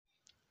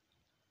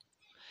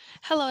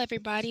Hello,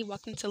 everybody.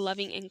 Welcome to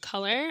Loving in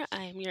Color.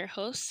 I am your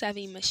host,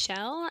 Savvy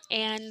Michelle,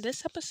 and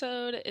this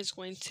episode is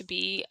going to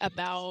be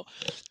about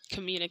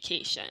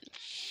communication.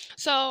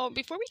 So,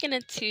 before we get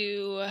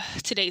into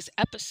today's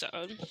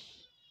episode,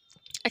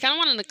 I kind of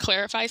wanted to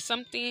clarify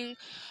something,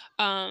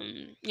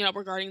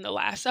 regarding the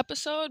last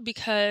episode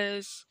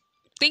because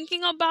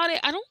thinking about it,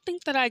 I don't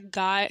think that I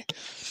got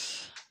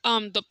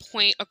the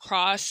point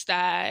across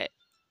that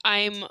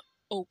I'm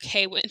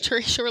okay with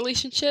interracial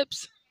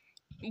relationships.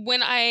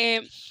 When I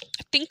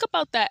think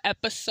about that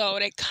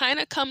episode, it kind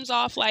of comes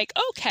off like,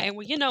 okay,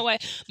 well, you know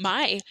what?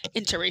 My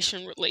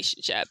interracial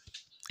relationship,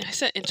 and I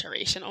said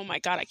interracial, oh my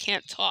God, I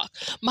can't talk.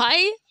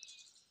 My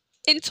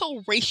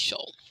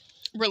interracial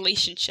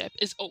relationship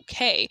is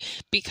okay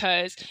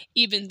because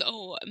even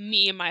though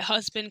me and my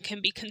husband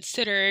can be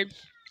considered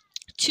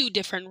two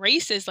different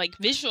races, like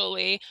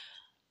visually,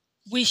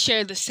 we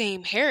share the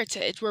same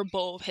heritage. We're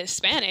both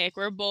Hispanic.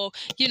 We're both,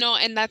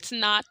 and that's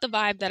not the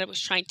vibe that I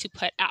was trying to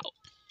put out.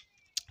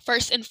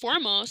 First and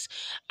foremost,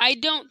 I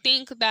don't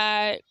think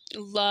that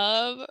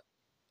love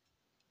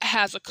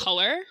has a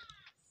color.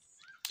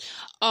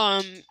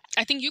 I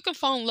think you can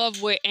fall in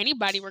love with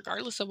anybody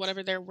regardless of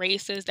whatever their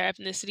race is, their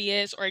ethnicity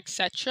is, or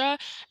etc.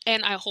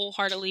 And I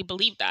wholeheartedly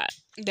believe that.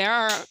 There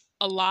are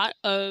a lot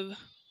of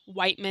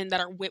white men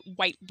that are with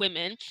white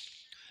women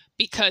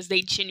because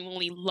they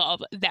genuinely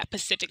love that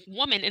specific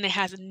woman, and it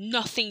has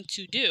nothing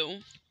to do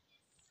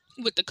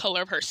with the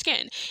color of her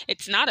skin.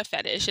 It's not a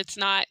fetish, it's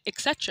not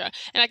etc.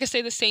 And I can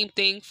say the same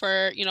thing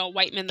for,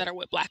 white men that are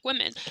with black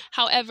women.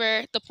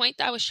 However, the point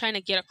that I was trying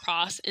to get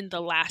across in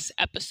the last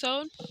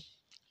episode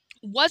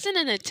wasn't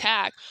an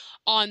attack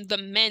on the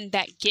men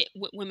that get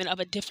with women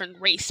of a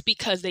different race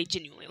because they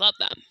genuinely love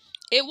them.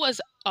 It was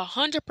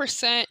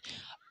 100%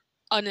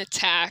 an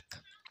attack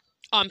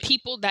on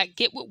people that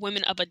get with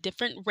women of a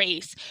different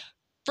race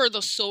for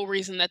the sole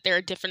reason that they're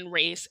a different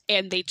race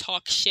and they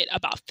talk shit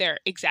about their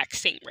exact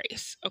same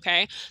race,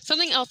 okay?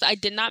 Something else I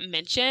did not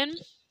mention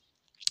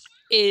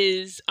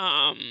is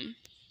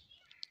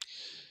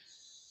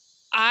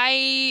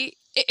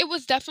it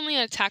was definitely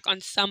an attack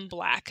on some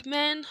black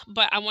men,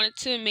 but I wanted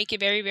to make it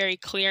very, very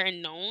clear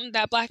and known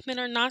that black men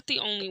are not the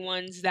only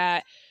ones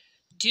that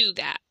do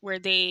that, where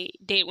they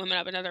date women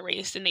of another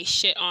race and they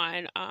shit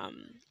on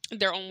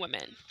their own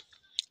women.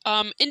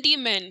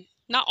 Indian men,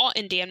 not all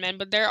Indian men,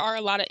 but there are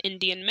a lot of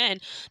Indian men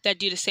that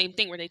do the same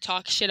thing where they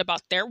talk shit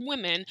about their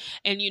women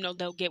and,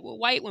 they'll get with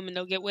white women,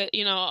 they'll get with,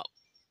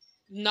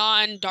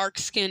 non-dark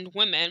skinned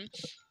women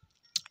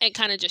and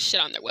kind of just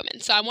shit on their women.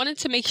 So I wanted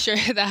to make sure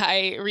that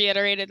I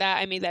reiterated that.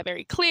 I made that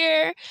very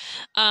clear.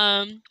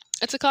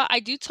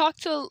 I do talk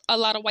to a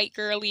lot of white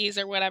girlies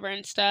or whatever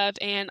and stuff.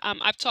 And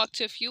I've talked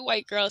to a few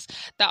white girls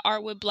that are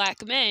with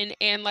black men,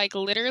 and like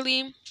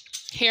literally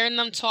hearing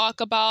them talk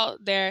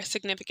about their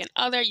significant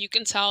other, you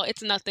can tell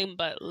it's nothing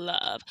but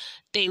love.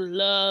 They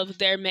love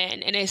their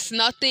men. And it's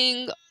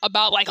nothing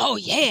about like, oh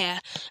yeah,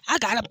 I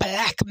got a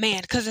black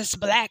man because it's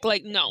black.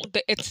 Like, no,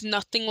 it's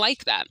nothing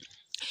like that.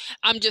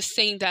 I'm just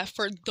saying that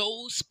for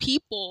those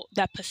people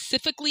that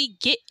specifically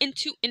get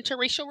into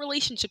interracial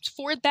relationships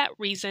for that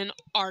reason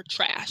are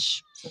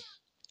trash.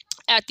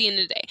 At the end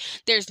of the day,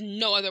 there's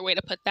no other way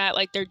to put that.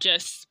 Like, they're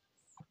just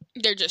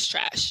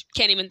trash.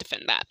 Can't even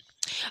defend that.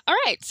 All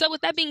right, so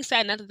with that being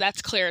said, now that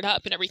that's cleared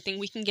up and everything,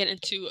 we can get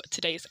into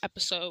today's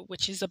episode,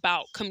 which is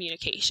about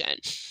communication.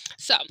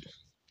 So,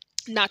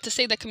 not to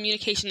say that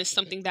communication is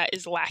something that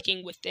is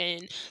lacking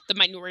within the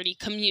minority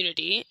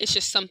community. It's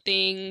just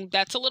something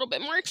that's a little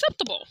bit more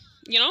acceptable.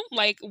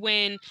 Like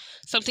when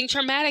something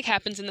traumatic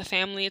happens in the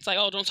family, it's like,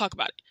 oh, don't talk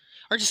about it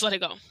or just let it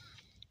go.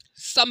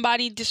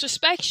 Somebody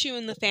disrespects you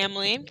in the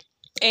family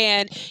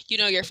and,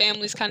 your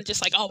family's kind of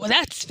just like, oh, well,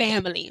 that's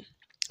family.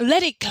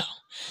 Let it go.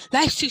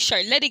 Life's too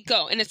short. Let it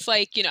go. And it's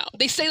like,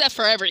 they say that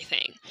for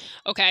everything.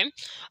 Okay.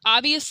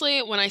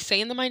 Obviously, when I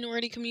say in the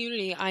minority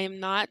community, I am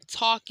not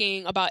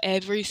talking about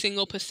every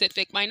single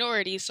Pacific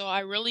minority. So I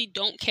really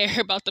don't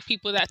care about the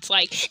people that's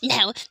like,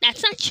 no,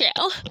 that's not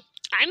true.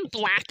 I'm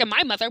black and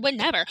my mother would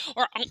never.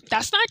 Or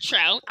that's not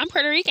true. I'm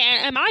Puerto Rican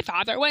and my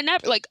father would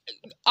never. Like,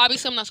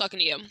 obviously, I'm not talking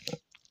to you.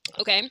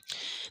 Okay.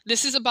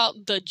 This is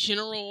about the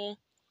general,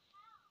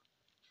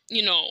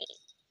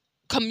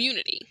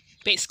 community.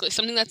 Basically,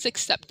 something that's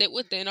accepted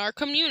within our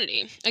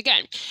community.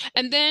 Again,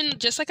 and then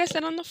just like I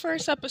said on the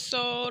first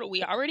episode,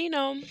 we already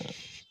know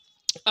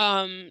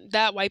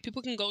that white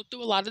people can go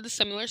through a lot of the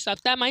similar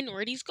stuff that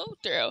minorities go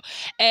through.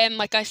 And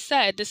like I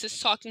said, this is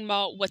talking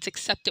about what's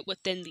accepted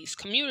within these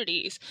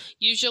communities.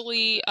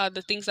 Usually,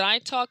 the things that I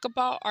talk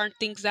about aren't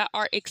things that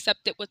are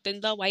accepted within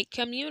the white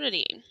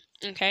community.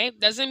 Okay,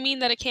 doesn't mean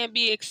that it can't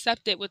be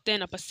accepted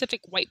within a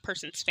Pacific white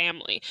person's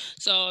family.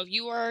 So if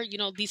you are,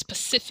 these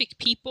Pacific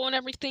people and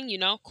everything,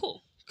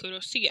 cool.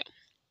 Kudos to you.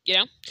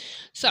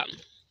 So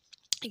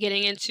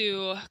getting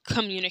into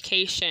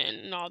communication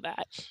and all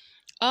that.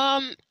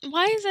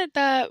 Why is it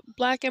that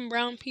black and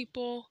brown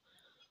people,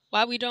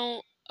 why we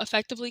don't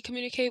effectively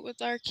communicate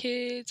with our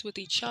kids, with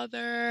each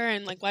other,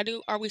 and like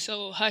are we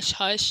so hush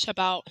hush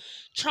about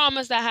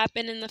traumas that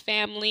happen in the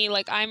family?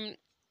 Like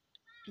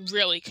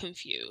really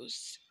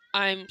confused.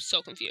 I'm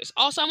so confused.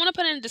 Also, I want to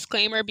put in a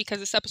disclaimer because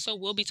this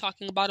episode will be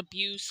talking about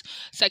abuse,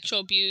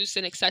 sexual abuse,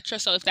 and etc.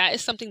 So if that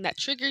is something that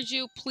triggers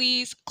you,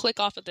 please click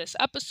off of this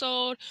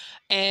episode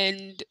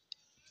and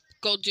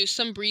go do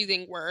some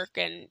breathing work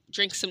and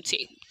drink some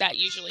tea. That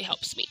usually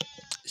helps me.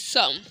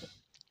 So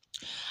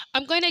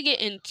I'm going to get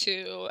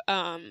into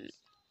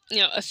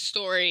a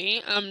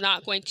story. I'm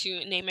not going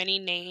to name any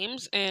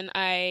names, and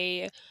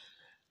I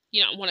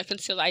want to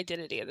conceal the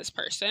identity of this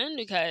person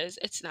because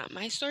it's not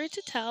my story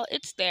to tell,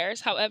 it's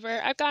theirs.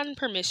 However, I've gotten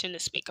permission to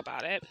speak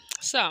about it.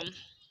 So,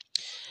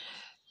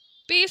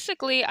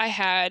 basically, I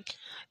had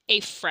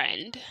a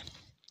friend,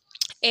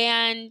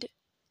 and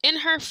in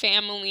her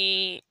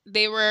family,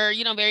 they were,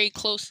 very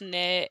close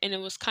knit, and it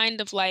was kind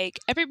of like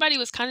everybody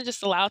was kind of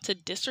just allowed to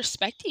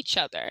disrespect each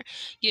other,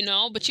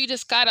 but you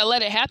just gotta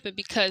let it happen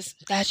because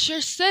that's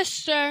your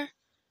sister,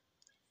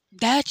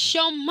 that's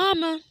your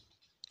mama,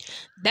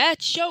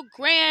 that's your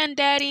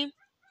granddaddy.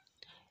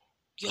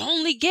 You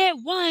only get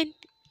one.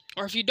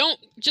 Or if you don't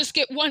just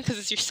get one because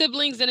it's your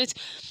siblings, then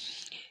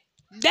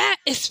that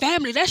is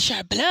family. That's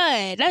your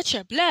blood. That's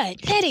your blood.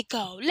 Let it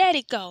go. Let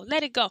it go.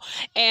 Let it go.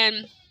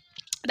 And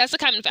that's the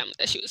kind of family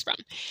that she was from.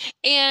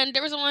 And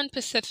there was one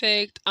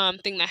specific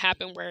thing that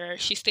happened where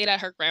she stayed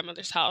at her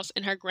grandmother's house,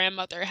 and her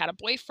grandmother had a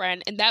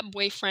boyfriend, and that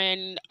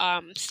boyfriend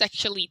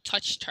sexually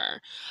touched her.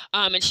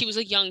 And she was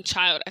a young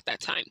child at that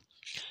time.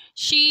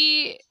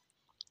 She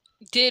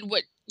did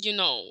what,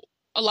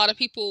 a lot of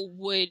people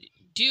would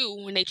do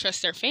when they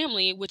trust their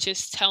family, which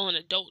is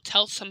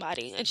tell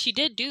somebody. And she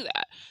did do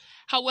that.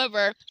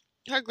 However,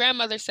 her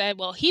grandmother said,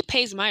 well, he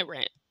pays my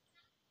rent.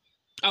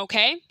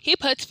 Okay? He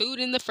puts food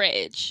in the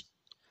fridge.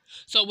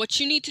 So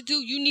what you need to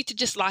do, you need to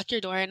just lock your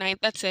door at night.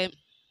 That's it.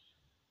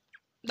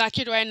 Lock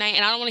your door at night.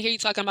 And I don't want to hear you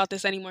talking about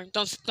this anymore.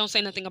 Don't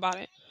say nothing about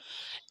it.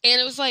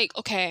 And it was like,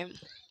 okay.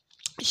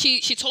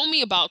 She told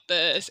me about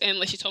this, and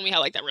she told me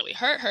how that really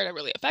hurt her, that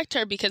really affected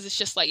her, because it's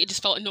just it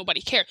just felt like nobody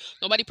cared.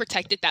 Nobody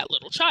protected that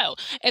little child.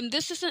 And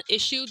this is an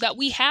issue that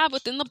we have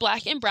within the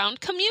Black and brown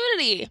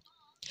community.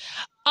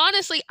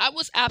 Honestly, I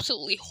was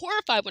absolutely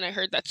horrified when I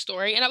heard that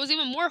story, and I was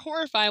even more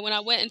horrified when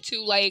I went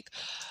into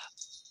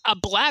a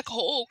black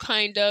hole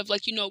kind of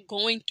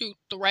going through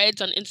threads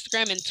on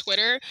Instagram and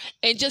Twitter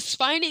and just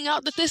finding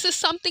out that this is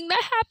something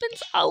that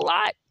happens a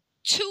lot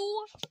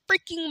too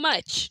freaking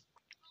much.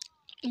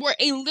 Where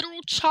a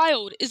literal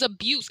child is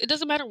abused. It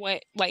doesn't matter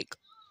what,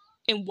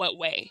 in what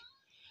way.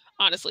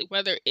 Honestly,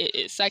 whether it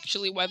is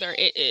sexually, whether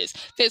it is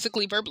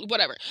physically, verbally,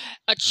 whatever.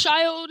 A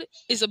child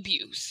is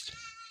abused.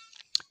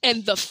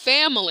 And the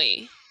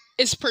family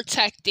is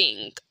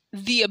protecting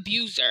the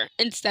abuser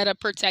instead of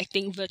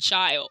protecting the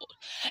child.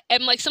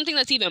 And something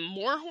that's even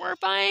more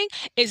horrifying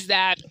is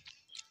that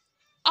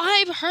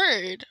I've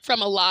heard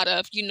from a lot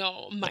of,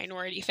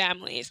 minority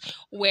families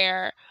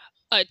where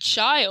a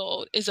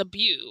child is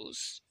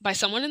abused by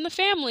someone in the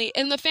family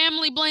and the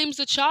family blames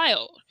the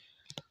child.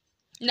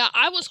 Now,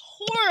 I was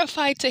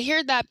horrified to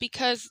hear that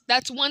because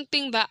that's one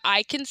thing that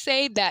I can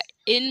say that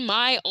in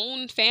my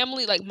own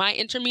family, my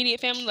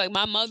intermediate family,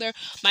 my mother,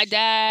 my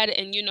dad,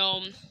 and,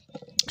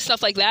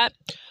 stuff like that,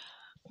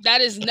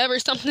 that is never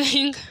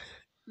something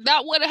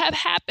that would have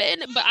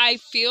happened. But I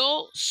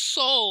feel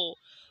so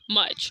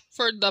much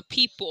for the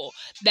people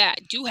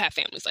that do have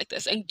families like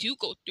this and do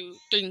go through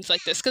things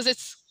like this, because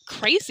it's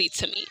crazy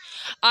to me.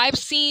 I've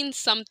seen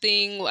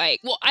something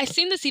I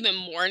seen this even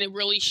more, and it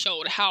really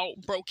showed how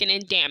broken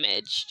and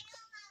damaged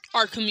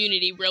our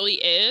community really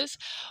is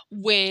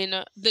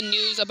when the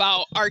news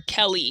about R.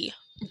 Kelly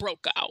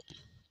broke out.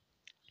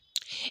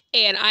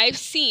 And I've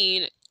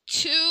seen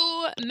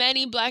too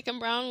many Black and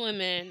brown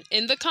women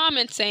in the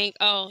comments saying,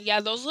 oh yeah,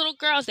 those little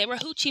girls, they were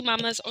hoochie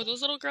mamas, or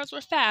those little girls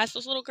were fast,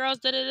 those little girls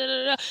da da da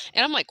da da.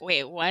 And I'm like,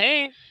 wait,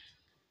 what?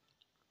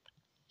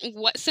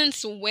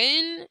 Since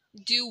when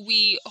do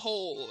we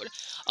hold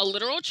a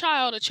literal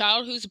child, a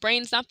child whose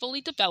brain's not fully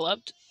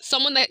developed,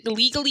 someone that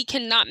legally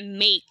cannot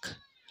make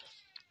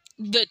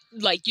the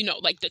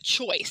the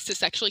choice to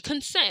sexually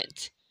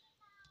consent,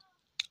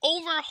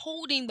 over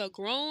holding the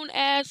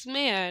grown-ass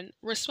man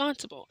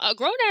responsible? A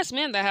grown-ass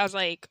man that has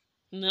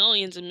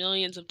millions and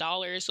millions of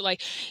dollars. So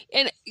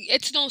and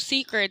it's no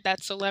secret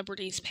that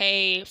celebrities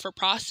pay for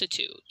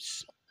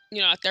prostitutes,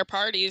 at their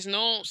parties.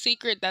 No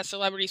secret that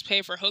celebrities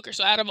pay for hookers.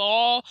 So out of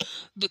all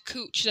the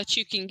cooch that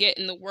you can get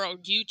in the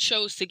world, you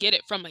chose to get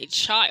it from a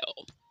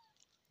child.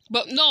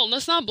 But no,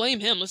 let's not blame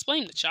him. Let's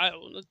blame the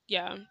child.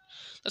 Yeah,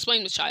 let's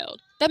blame the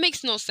child. That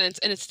makes no sense,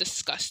 and it's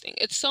disgusting.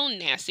 It's so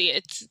nasty.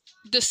 It's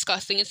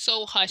disgusting. It's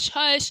so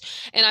hush-hush.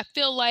 And I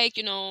feel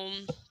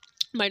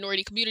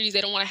minority communities,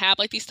 they don't want to have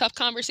these tough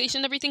conversations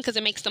and everything because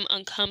it makes them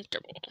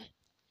uncomfortable.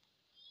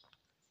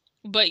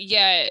 But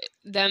yet,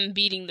 them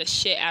beating the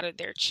shit out of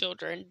their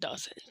children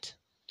doesn't.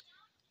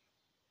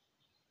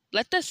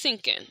 Let that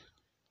sink in.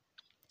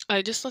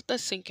 I just let that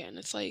sink in.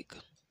 It's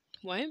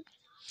what?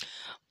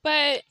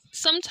 But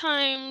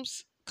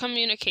sometimes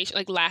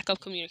communication, lack of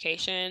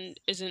communication,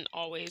 isn't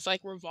always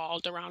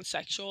revolved around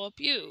sexual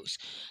abuse.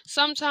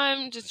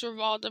 Sometimes it's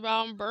revolved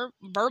around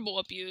verbal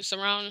abuse,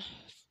 around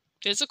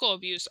physical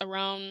abuse,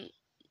 around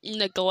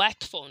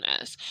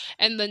neglectfulness.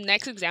 And the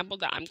next example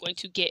that I'm going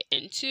to get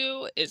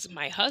into is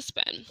my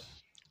husband.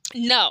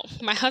 No,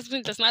 my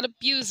husband does not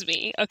abuse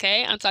me,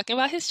 okay? I'm talking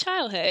about his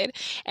childhood,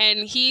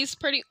 and he's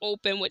pretty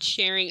open with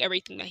sharing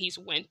everything that he's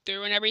went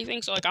through and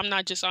everything. So, like, I'm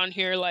not just on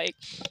here, like,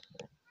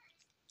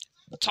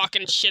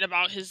 talking shit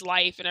about his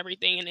life and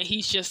everything, and then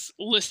he's just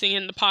listening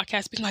in the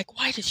podcast being like,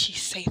 why did she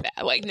say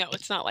that? Like, no,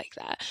 it's not like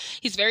that.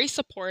 He's very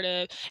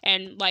supportive,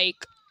 and,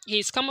 like,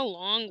 he's come a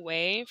long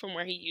way from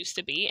where he used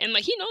to be, and,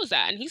 like, he knows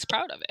that, and he's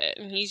proud of it,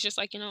 and he's just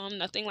like, I'm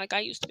nothing like I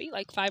used to be,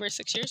 like, 5 or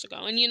 6 years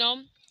ago, and,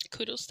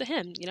 kudos to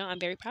him, I'm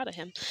very proud of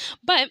him.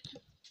 But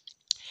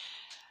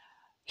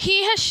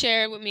he has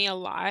shared with me a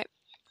lot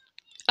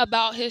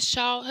about his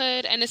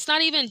childhood, and it's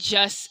not even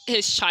just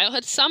his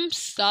childhood. Some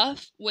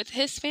stuff with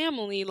his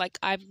family, like,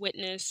 I've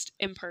witnessed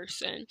in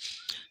person.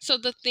 So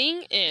the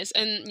thing is,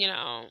 and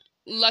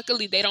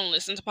luckily they don't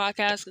listen to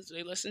podcasts, because if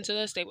they listen to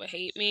this, they would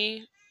hate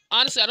me.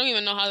 Honestly, I don't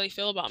even know how they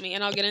feel about me,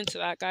 and I'll get into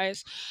that,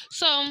 guys.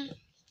 So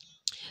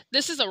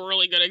this is a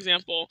really good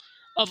example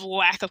of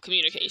lack of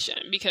communication,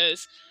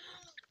 because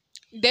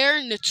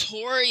they're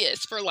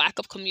notorious for lack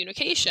of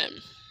communication.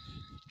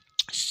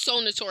 So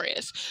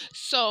notorious.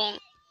 So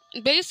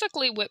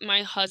basically, with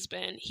my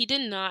husband, he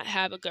did not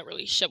have a good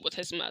relationship with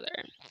his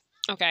mother.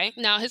 Okay?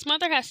 Now, his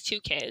mother has 2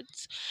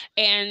 kids,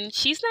 and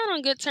she's not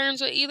on good terms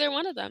with either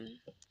one of them.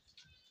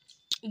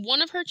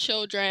 One of her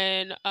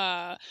children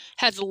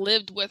has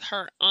lived with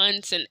her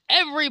aunts and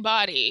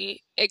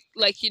everybody,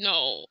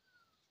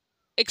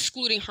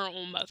 excluding her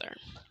own mother.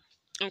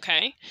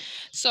 Okay?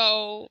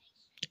 So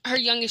her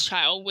youngest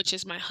child, which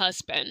is my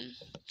husband,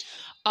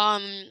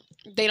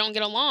 they don't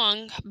get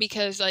along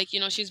because,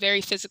 she's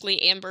very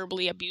physically and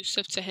verbally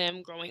abusive to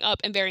him growing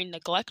up, and very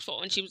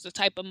neglectful. And she was the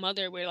type of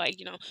mother where,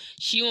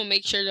 she will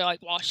make sure that,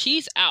 while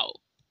she's out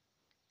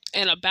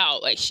and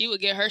about, she would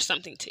get her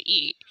something to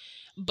eat,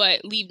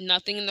 but leave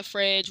nothing in the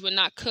fridge, would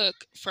not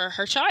cook for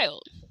her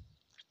child.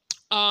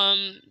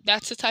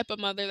 That's the type of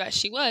mother that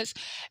she was.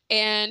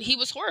 And he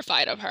was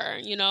horrified of her,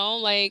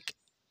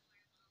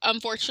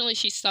 unfortunately,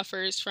 she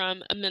suffers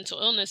from a mental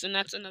illness, and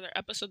that's another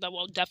episode that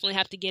we'll definitely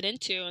have to get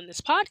into in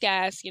this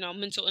podcast,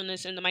 mental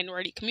illness in the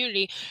minority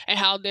community, and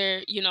how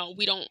they're,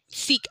 we don't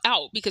seek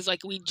out, because,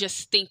 we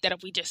just think that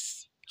if we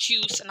just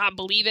choose to not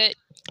believe it,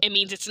 it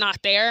means it's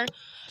not there.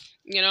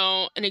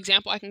 An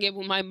example I can give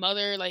with my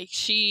mother,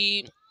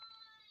 she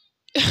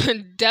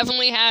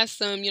definitely has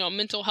some,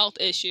 mental health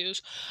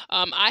issues.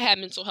 I had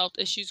mental health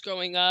issues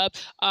growing up,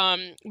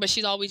 but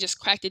she's always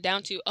just cracked it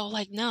down to,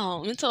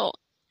 no, mental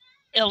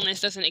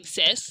illness doesn't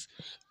exist.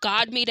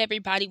 God made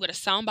everybody with a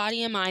sound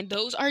body and mind.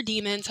 Those are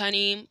demons,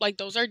 honey.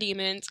 Those are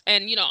demons.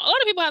 And, a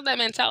lot of people have that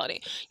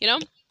mentality,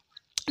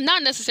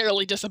 not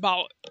necessarily just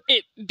about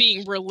it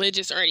being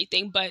religious or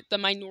anything, but the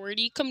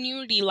minority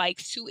community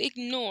likes to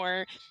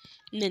ignore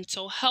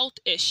mental health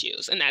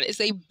issues, and that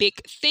is a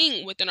big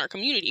thing within our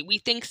community. We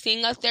think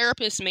seeing a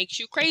therapist makes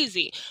you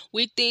crazy.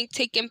 We think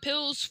taking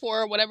pills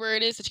for whatever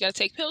it is that you got to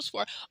take pills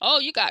for,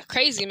 you got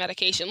crazy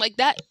medication.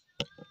 That,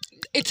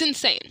 it's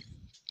insane.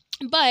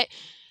 But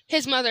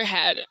his mother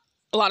had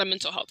a lot of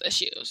mental health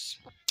issues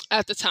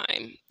at the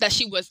time that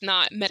she was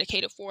not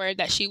medicated for,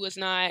 that she was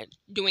not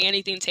doing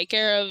anything to take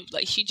care of.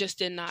 She just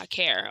did not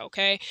care,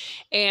 okay?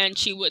 And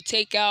she would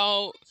take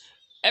out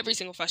every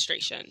single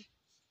frustration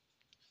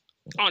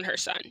on her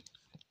son.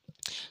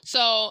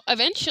 So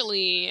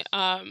eventually,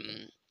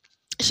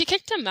 she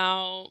kicked him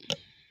out,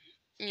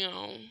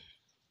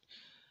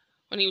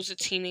 when he was a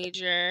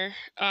teenager.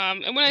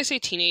 And when I say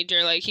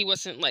teenager, he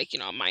wasn't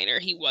a minor,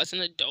 he was an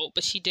adult,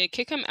 but she did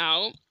kick him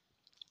out.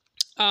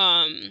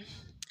 And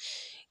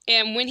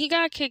when he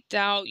got kicked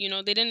out,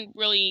 they didn't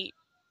really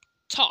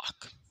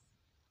talk.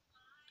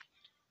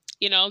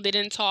 They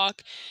didn't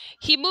talk.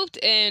 He moved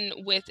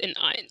in with an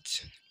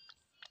aunt.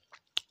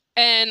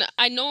 And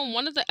I know in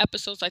one of the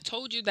episodes I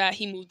told you that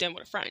he moved in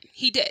with a friend.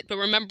 He did. But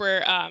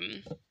remember,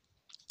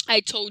 I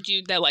told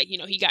you that,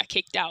 he got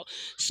kicked out.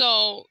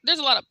 So there's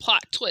a lot of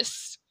plot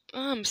twists.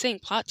 I'm saying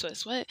plot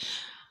twists. What?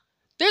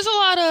 There's a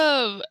lot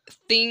of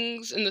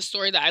things in the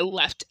story that I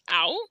left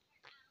out,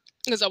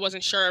 because I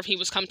wasn't sure if he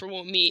was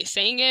comfortable with me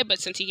saying it. But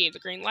since he gave the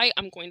green light,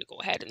 I'm going to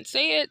go ahead and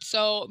say it.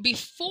 So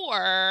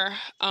before,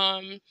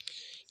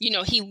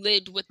 he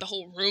lived with the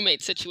whole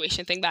roommate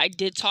situation thing that I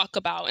did talk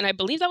about. And I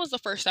believe that was the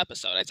first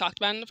episode. I talked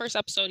about it in the first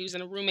episode. He was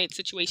in a roommate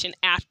situation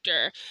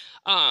after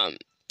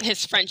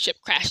his friendship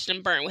crashed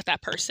and burned with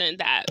that person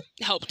that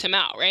helped him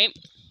out, right?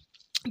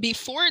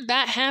 Before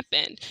that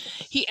happened,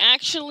 he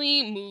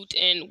actually moved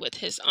in with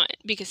his aunt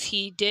because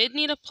he did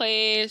need a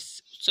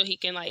place so he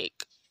can,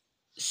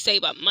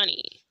 save up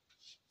money.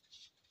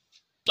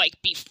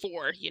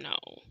 Before,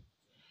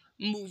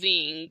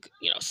 moving,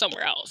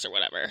 somewhere else or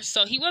whatever.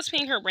 So he was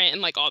paying her rent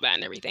and all that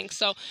and everything.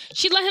 So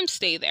she let him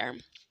stay there.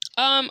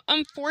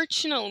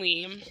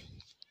 Unfortunately,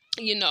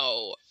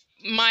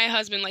 my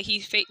husband,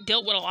 he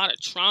dealt with a lot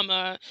of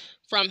trauma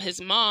from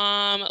his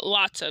mom,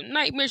 lots of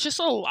nightmares, just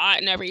a lot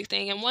and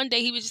everything. And one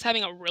day he was just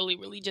having a really,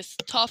 really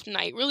just tough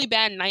night, really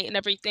bad night and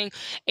everything.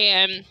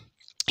 And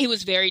he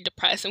was very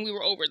depressed, and we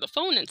were over the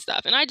phone and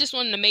stuff, and I just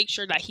wanted to make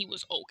sure that he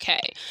was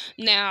okay.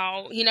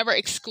 Now, he never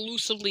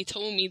exclusively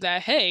told me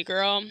that, hey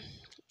girl,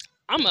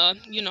 I'm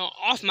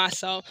off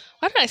myself.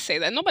 Why did I say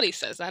that? Nobody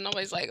says that.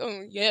 Nobody's like,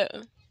 oh yeah,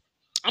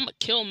 I'm gonna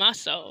kill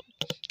myself.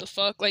 The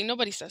fuck? Like,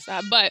 nobody says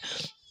that. But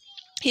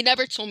he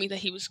never told me that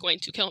he was going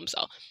to kill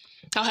himself.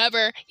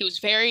 However, he was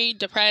very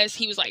depressed.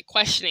 He was like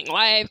questioning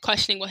life,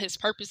 questioning what his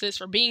purpose is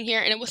for being here.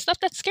 And it was stuff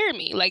that scared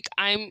me. Like,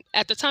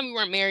 at the time we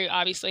weren't married,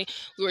 obviously,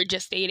 we were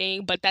just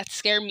dating, but that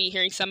scared me,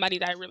 hearing somebody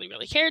that I really,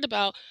 really cared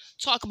about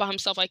talk about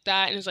himself like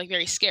that. And it was like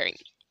very scary.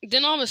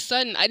 Then all of a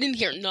sudden, I didn't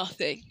hear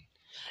nothing.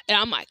 And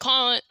I'm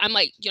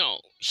like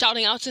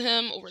shouting out to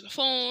him over the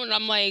phone.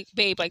 I'm like,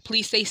 babe, like,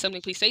 please say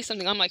something, please say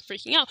something. I'm like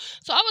freaking out.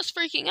 So I was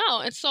freaking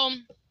out. And so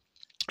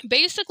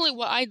basically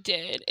what I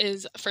did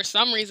is, for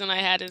some reason, I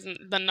had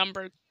the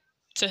number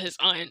to his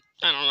aunt.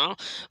 I don't know.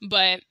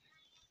 But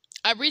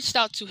I reached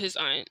out to his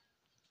aunt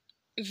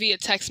via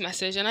text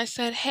message, and I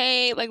said,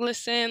 hey, like,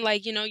 listen,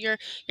 like, your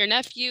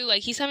nephew,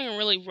 like, he's having a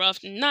really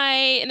rough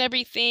night and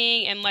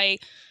everything. And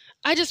like,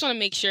 I just want to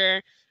make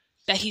sure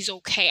that he's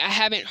okay. I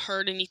haven't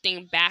heard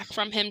anything back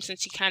from him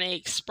since he kind of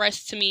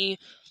expressed to me,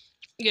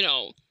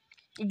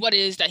 what it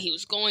is that he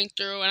was going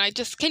through. And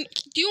do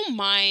you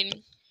mind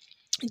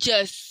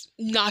just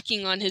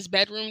knocking on his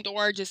bedroom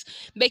door, just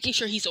making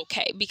sure he's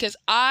okay? Because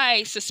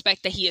I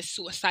suspect that he is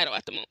suicidal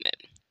at the moment.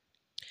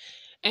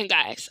 And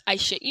guys, I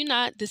shit you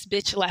not, this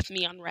bitch left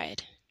me on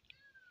red.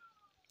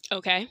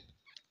 Okay?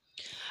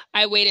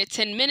 I waited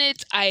 10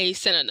 minutes, I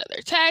sent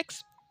another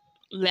text,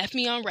 left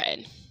me on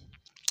red.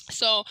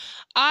 So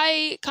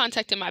I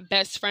contacted my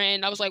best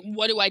friend. I was like,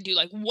 what do I do?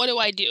 Like, what do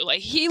I do?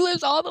 Like, he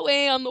lives all the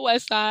way on the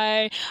west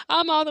side.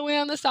 I'm all the way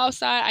on the south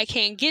side. I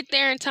can't get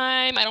there in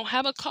time. I don't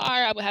have a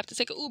car. I would have to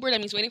take an Uber. That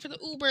means waiting for the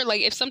Uber.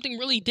 Like, if something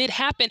really did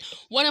happen,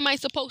 what am I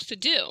supposed to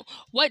do?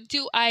 What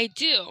do I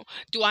do?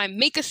 Do I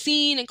make a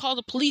scene and call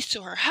the police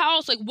to her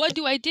house? Like, what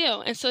do I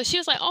do? And so she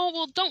was like, oh,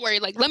 well, don't worry.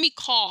 Like, let me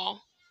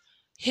call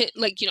his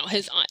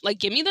aunt. Like,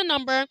 give me the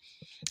number.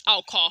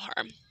 I'll call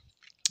her.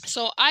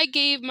 So I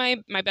gave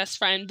my best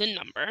friend the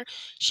number.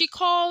 She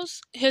calls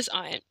his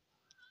aunt.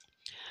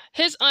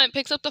 His aunt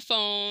picks up the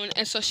phone,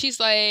 and so she's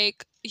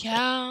like,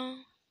 yeah.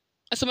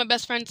 And so my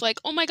best friend's like,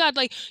 oh my God,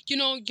 like,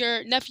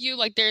 your nephew,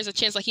 like, there's a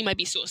chance like he might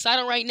be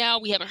suicidal right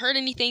now. We haven't heard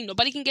anything.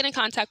 Nobody can get in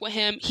contact with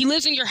him. He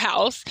lives in your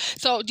house.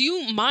 So do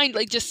you mind,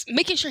 like, just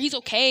making sure he's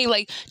okay,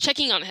 like,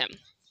 checking on him?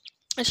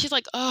 And she's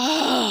like,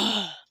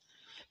 oh,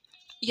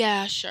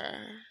 yeah,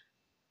 sure.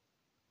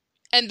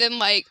 And then,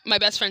 like, my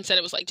best friend said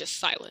it was like just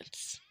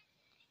silence.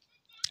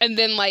 And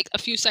then, like, a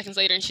few seconds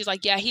later, and she's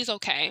like, yeah, he's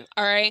okay,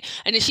 all right?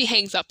 And then she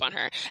hangs up on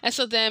her. And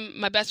so then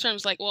my best friend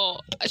was like,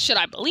 well, should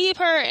I believe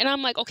her? And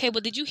I'm like, okay,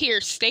 but did you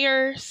hear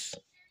stairs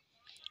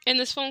in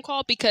this phone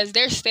call? Because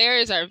their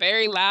stairs are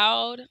very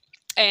loud,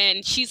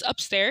 and she's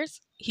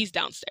upstairs, he's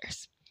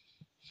downstairs.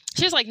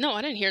 She was like, no,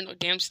 I didn't hear no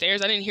damn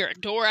stairs. I didn't hear a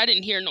door. I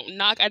didn't hear no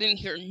knock. I didn't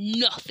hear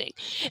nothing.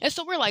 And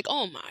so we're like,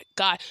 oh, my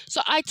God. So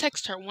I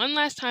text her one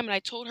last time, and I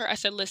told her, I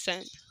said,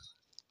 listen,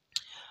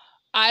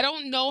 I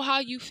don't know how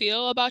you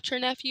feel about your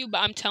nephew, but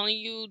I'm telling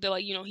you that,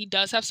 like, he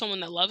does have someone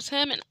that loves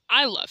him, and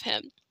I love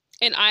him.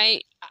 And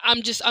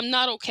I'm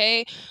not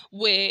okay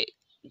with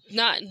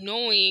not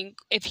knowing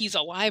if he's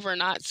alive or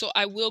not. So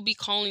I will be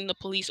calling the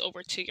police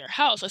over to your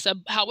house. I said,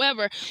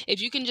 however,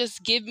 if you can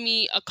just give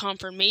me a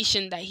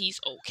confirmation that he's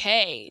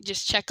okay,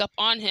 just check up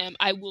on him,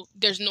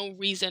 there's no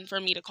reason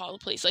for me to call the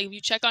police. Like, if you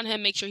check on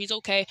him, make sure he's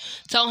okay,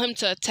 tell him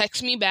to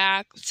text me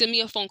back, send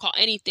me a phone call,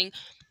 anything.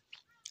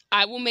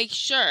 I will make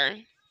sure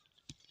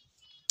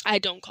I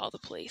don't call the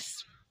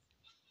police.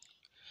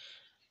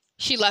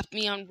 She left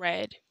me on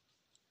red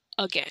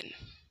again.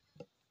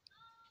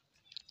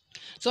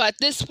 So at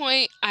this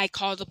point, I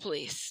call the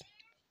police.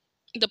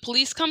 The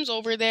police comes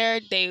over there.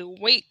 They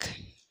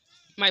wake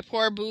my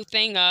poor boo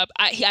thing up.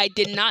 I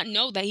did not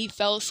know that he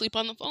fell asleep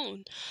on the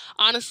phone.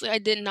 Honestly, I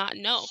did not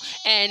know.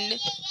 And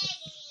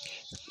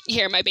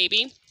here, my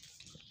baby.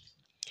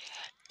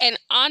 And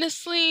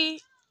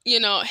honestly,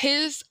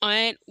 his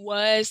aunt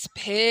was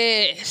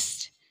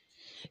pissed.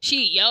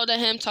 She yelled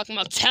at him, talking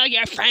about, tell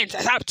your friends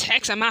to stop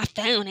texting my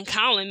phone and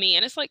calling me.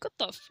 And it's like, what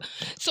the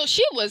So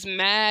she was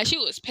mad. She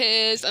was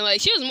pissed. And, like,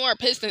 she was more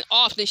pissed than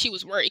off than she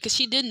was worried, because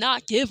she did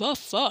not give a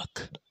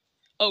fuck.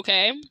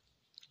 Okay?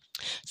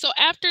 So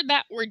after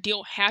that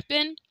ordeal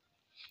happened,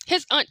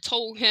 his aunt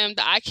told him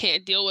that I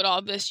can't deal with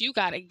all this. You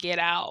gotta get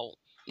out.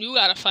 You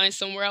gotta find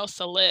somewhere else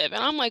to live.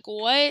 And I'm like,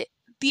 what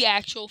the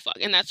actual fuck?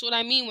 And that's what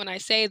I mean when I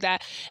say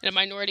that in a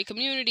minority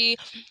community,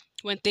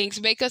 when things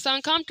make us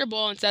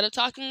uncomfortable, instead of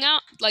talking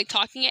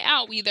it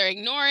out, we either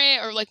ignore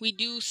it or, like, we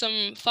do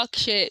some fuck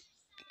shit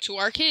to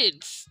our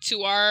kids,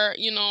 to our,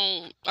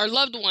 our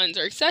loved ones,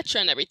 or etc.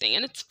 and everything.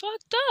 And it's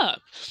fucked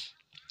up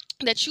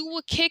that you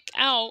will kick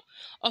out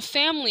a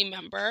family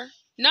member,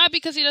 not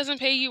because he doesn't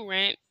pay you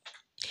rent,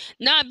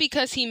 not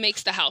because he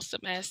makes the house a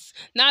mess,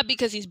 not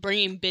because he's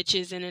bringing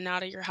bitches in and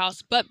out of your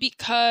house, but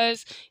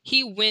because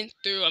he went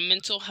through a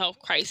mental health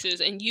crisis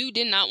and you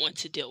did not want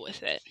to deal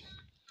with it.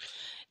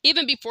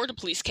 Even before the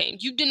police came,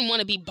 you didn't want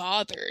to be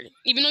bothered.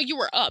 Even though you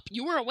were up,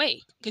 you were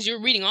awake because you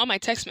were reading all my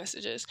text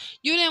messages.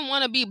 You didn't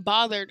want to be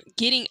bothered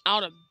getting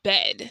out of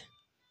bed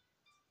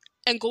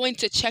and going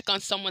to check on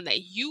someone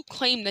that you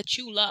claim that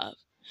you love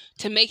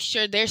to make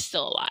sure they're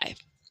still alive.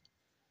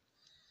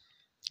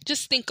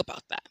 Just think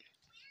about that.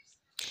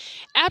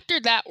 After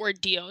that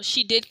ordeal,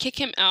 she did kick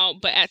him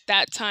out, but at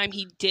that time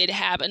he did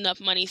have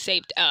enough money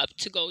saved up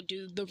to go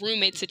do the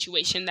roommate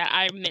situation that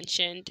I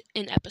mentioned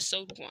in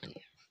episode 1.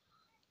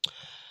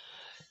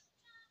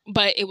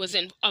 But it was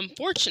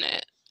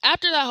unfortunate.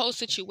 After that whole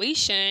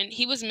situation,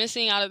 he was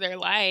missing out of their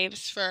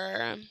lives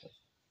for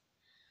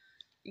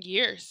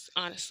years,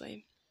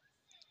 honestly.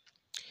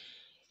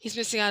 He's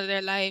missing out of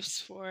their lives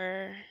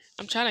for,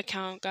 I'm trying to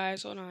count,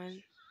 guys, hold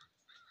on.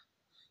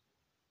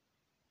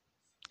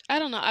 I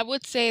don't know, I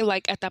would say,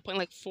 like, at that point,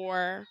 like,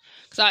 4,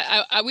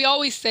 because we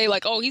always say,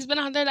 like, oh, he's been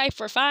out of their life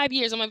for 5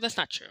 years. I'm like, that's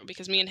not true,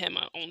 because me and him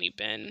have only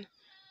been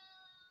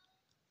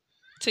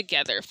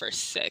together for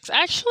 6.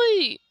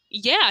 Actually,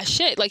 yeah,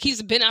 shit, like,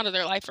 he's been out of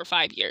their life for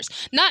 5 years.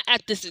 Not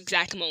at this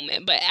exact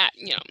moment, but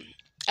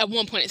at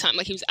one point in time,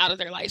 like, he was out of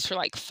their lives for,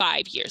 like,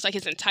 5 years, like,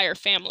 his entire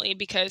family,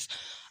 because,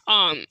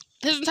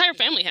 his entire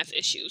family has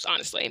issues,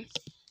 honestly,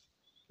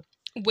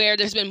 where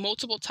there's been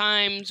multiple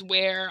times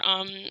where,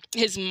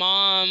 his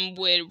mom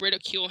would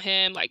ridicule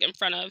him, like, in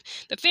front of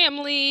the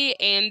family,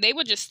 and they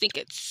would just think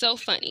it's so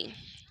funny.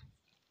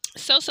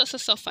 So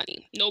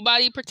funny.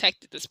 Nobody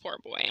protected this poor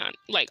boy,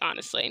 like,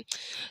 honestly.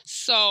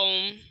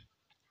 So,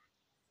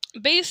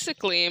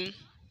 basically,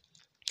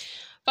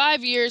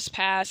 5 years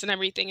pass and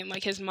everything, and,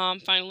 like, his mom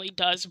finally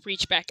does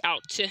reach back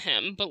out to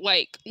him, but,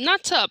 like,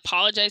 not to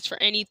apologize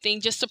for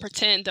anything, just to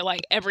pretend that,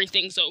 like,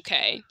 everything's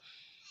okay.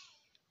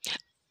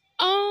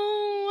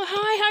 Oh,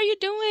 hi, how you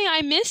doing?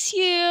 I miss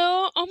you.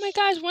 Oh my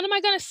gosh, when am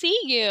I gonna see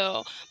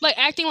you? Like,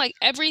 acting like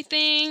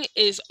everything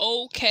is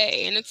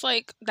okay, and it's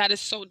like, that is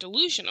so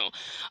delusional.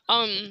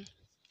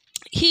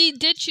 He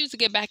did choose to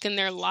get back in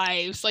their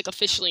lives, like,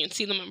 officially, and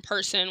see them in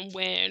person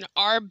when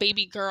our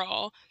baby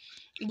girl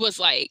was,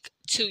 like,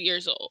 2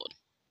 years old.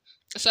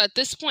 So at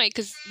this point,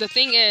 because the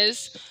thing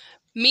is,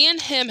 me and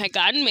him had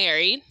gotten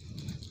married,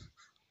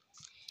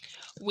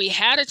 we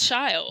had a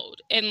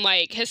child, and,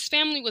 like, his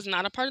family was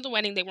not a part of the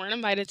wedding. They weren't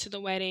invited to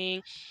the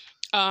wedding.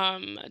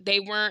 They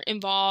weren't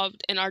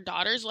involved in our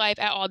daughter's life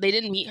at all. They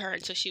didn't meet her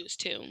until she was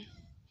 2.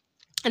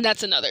 And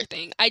that's another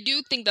thing. I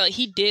do think that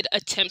he did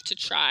attempt to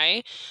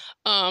try.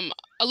 A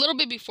little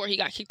bit before he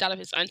got kicked out of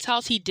his aunt's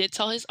house, he did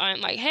tell his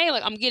aunt, like, hey,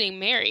 like, I'm getting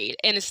married.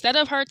 And instead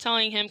of her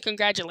telling him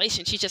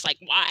congratulations, she's just like,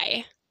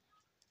 why?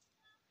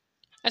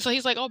 And so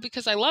he's like, oh,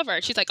 because I love her.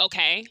 She's like,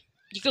 okay,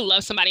 you can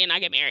love somebody and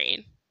not get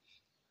married.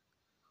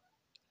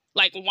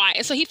 Like, why?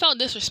 And so he felt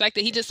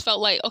disrespected. He just felt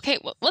like, okay,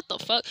 what the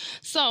fuck?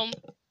 So,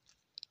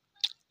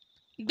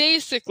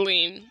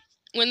 basically,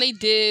 when they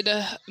did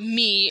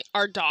meet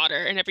our daughter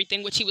and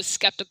everything, which he was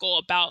skeptical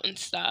about and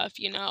stuff,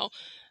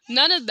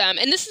 none of them,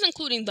 and this is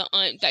including the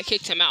aunt that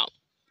kicked him out,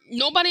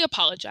 nobody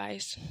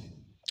apologized.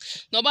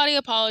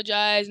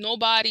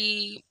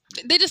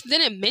 They just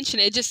didn't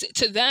mention it.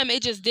 To them,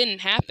 it just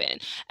didn't happen.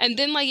 And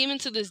then, like, even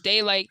to this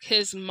day, like,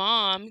 his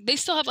mom, they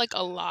still have, like,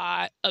 a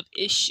lot of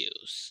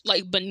issues,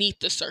 like, beneath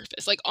the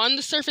surface. Like, on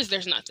the surface,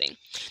 there's nothing.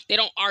 They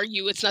don't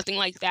argue. It's nothing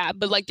like that.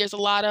 But, like, there's a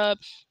lot of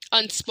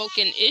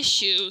unspoken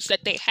issues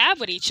that they have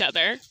with each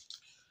other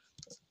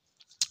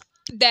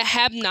that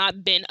have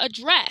not been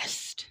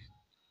addressed.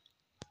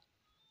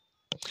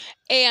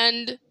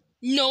 And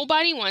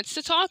nobody wants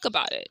to talk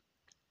about it.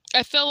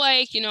 I feel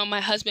like,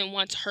 my husband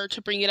wants her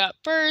to bring it up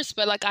first,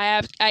 but, like,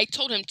 I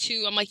told him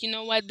too. I'm like, you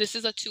know what? This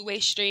is a two-way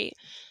street.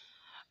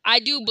 I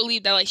do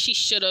believe that, like, she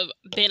should have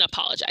been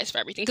apologized for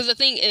everything. Because the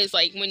thing is,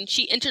 like, when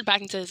she entered back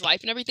into his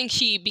life and everything,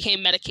 she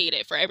became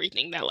medicated for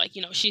everything that, like,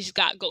 she's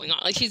got going on.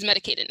 Like, she's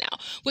medicated now,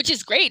 which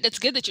is great. That's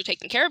good that you're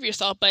taking care of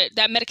yourself, but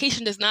that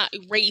medication does not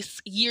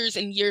erase years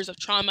and years of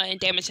trauma and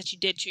damage that you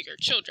did to your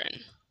children.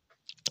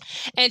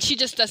 And she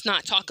just does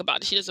not talk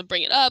about it. She doesn't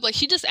bring it up. Like,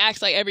 she just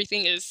acts like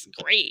everything is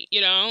great,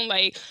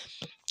 like,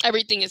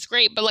 everything is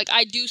great. But, like,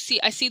 I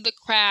see the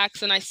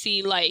cracks, and I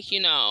see, like,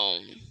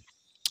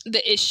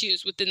 the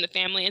issues within the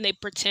family, and they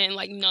pretend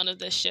like none of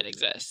this shit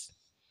exists,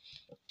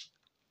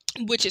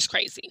 which is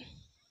crazy.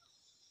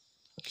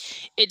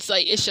 It's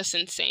like, it's just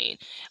insane.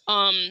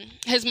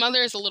 His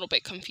mother is a little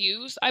bit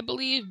confused, I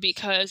believe,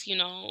 because,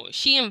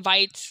 she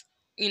invites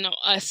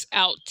us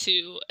out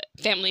to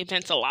family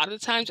events a lot of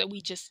the times, and we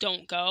just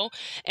don't go,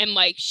 and,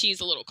 like, she's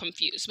a little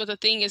confused. But the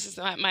thing is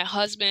that my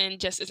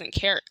husband just isn't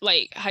care,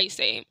 like, how you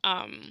say,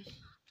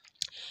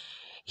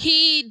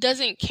 he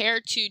doesn't care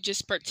to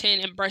just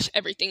pretend and brush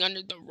everything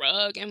under the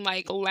rug and,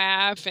 like,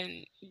 laugh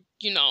and,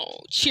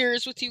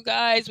 cheers with you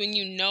guys when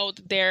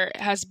that there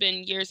has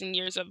been years and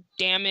years of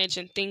damage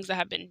and things that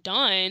have been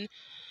done,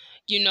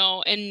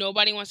 and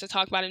nobody wants to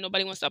talk about it,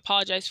 nobody wants to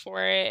apologize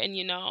for it, and,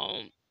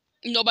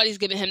 nobody's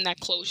giving him that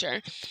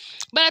closure.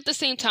 But at the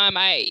same time,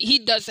 he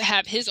does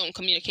have his own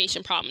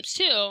communication problems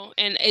too,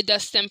 and it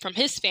does stem from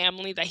his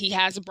family that he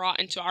has brought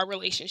into our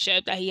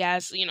relationship, that he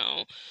has,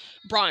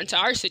 brought into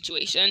our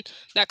situation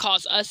that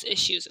caused us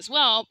issues as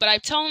well. But I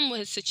tell him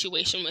his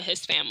situation with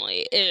his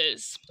family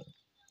is,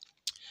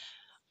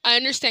 I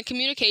understand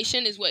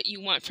communication is what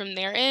you want from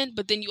their end,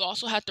 but then you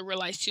also have to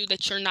realize too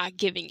that you're not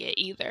giving it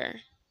either.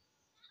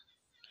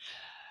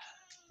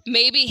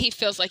 Maybe he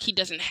feels like he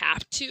doesn't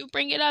have to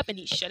bring it up and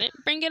he shouldn't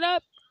bring it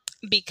up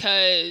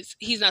because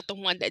he's not the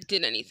one that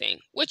did anything,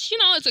 which,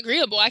 is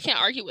agreeable. I can't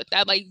argue with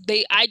that. Like,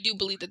 I do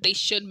believe that they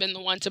should have been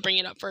the one to bring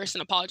it up first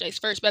and apologize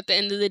first. But at the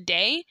end of the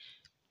day,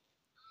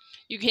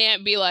 you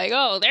can't be like,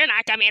 oh, they're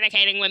not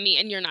communicating with me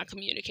and you're not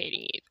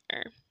communicating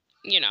either.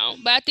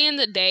 But at the end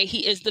of the day,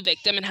 he is the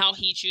victim, and how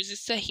he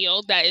chooses to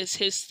heal, that is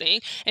his thing.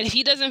 And if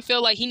he doesn't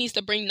feel like he needs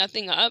to bring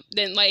nothing up,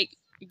 then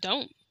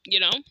don't.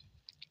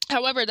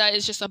 However, that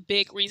is just a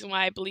big reason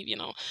why I believe,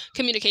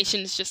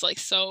 communication is just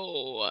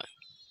so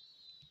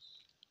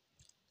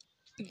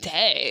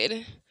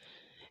dead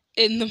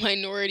in the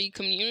minority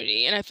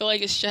community. And I feel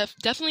like it's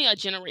definitely a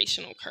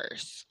generational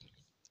curse.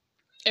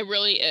 It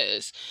really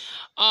is.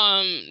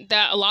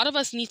 That a lot of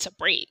us need to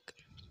break.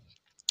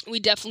 We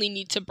definitely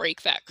need to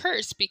break that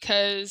curse,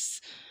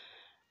 because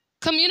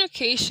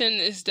communication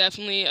is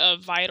definitely a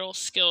vital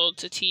skill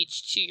to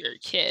teach to your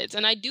kids.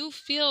 And I do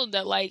feel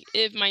that,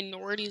 if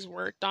minorities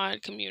worked on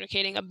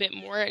communicating a bit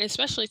more, and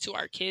especially to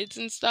our kids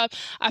and stuff,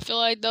 I feel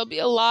like there'll be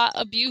a lot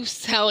of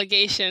abuse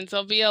allegations.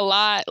 There'll be a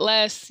lot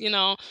less,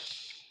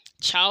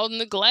 child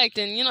neglect,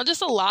 and,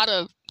 just a lot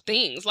of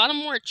things, a lot of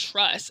more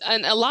trust,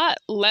 and a lot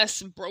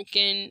less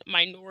broken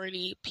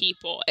minority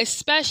people,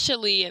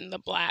 especially in the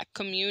Black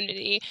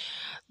community.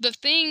 The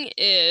thing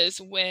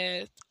is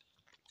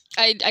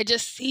I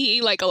just see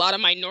a lot of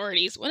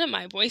minorities. What did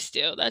my voice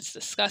do? That's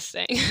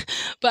disgusting.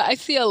 But I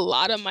see a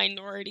lot of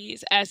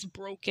minorities as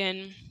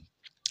broken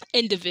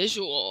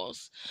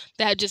individuals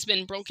that have just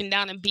been broken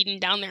down and beaten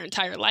down their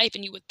entire life.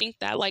 And you would think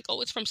that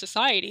it's from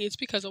society, it's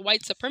because of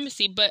white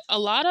supremacy. But a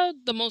lot of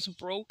the most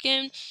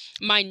broken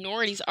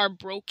minorities are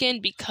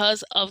broken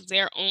because of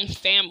their own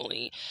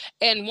family.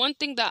 And one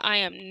thing that I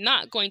am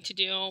not going to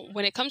do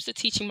when it comes to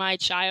teaching my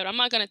child, I'm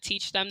not going to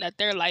teach them that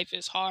their life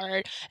is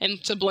hard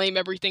and to blame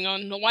everything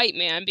on the white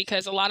man,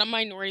 because a lot of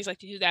minorities like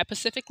to do that,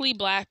 specifically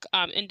Black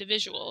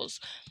individuals,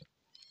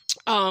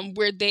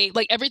 where they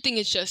everything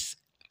is just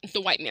the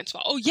white man's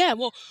fault. Oh yeah,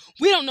 well,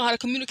 we don't know how to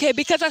communicate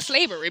because of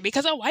slavery,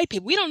 because of white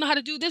people. We don't know how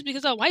to do this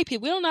because of white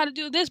people. We don't know how to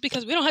do this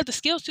because we don't have the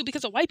skills to,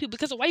 because of white people,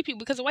 because of white people,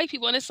 because of white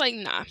people. And it's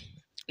nah.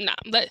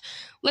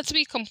 Let's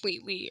be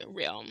completely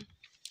real.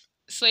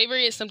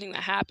 Slavery is something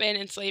that happened,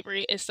 and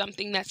slavery is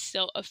something that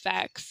still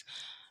affects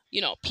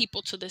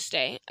people to this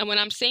day. And when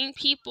I'm saying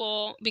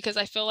people, because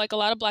I feel like a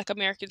lot of Black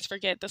Americans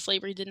forget that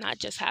slavery did not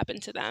just happen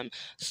to them.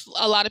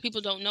 A lot of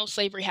people don't know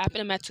slavery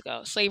happened in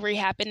Mexico. Slavery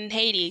happened in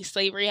Haiti.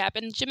 Slavery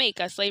happened in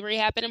Jamaica. Slavery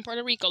happened in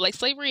Puerto Rico.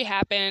 Slavery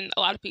happened a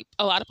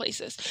lot of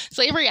places.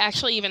 Slavery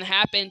actually even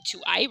happened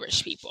to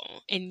Irish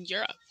people in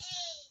Europe.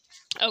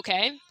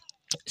 Okay?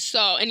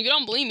 So, and if you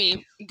don't believe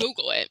me,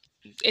 Google it.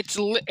 It's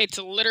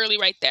literally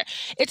right there.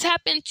 It's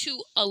happened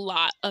to a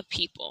lot of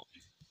people.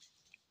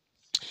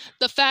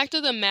 The fact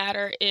of the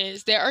matter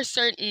is, there are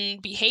certain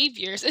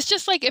behaviors. It's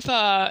just like if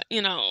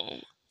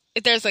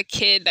there's a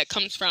kid that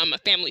comes from a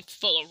family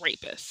full of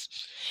rapists,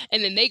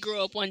 and then they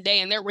grow up one day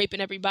and they're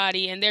raping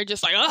everybody, and they're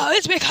just like, oh,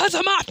 it's because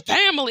of my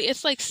family.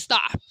 It's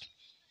stop.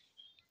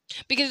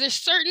 Because there's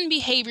certain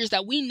behaviors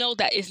that we know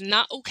that is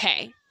not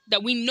okay,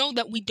 that we know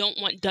that we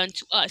don't want done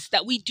to us,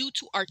 that we do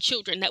to our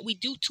children, that we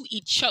do to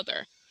each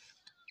other,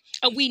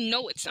 and we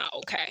know it's not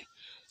okay.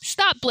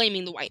 Stop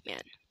blaming the white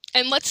man.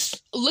 And let's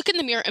look in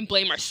the mirror and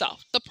blame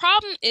ourselves. The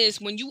problem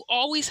is, when you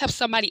always have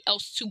somebody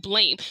else to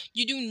blame,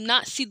 you do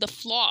not see the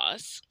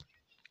flaws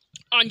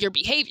on your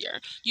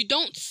behavior. You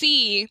don't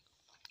see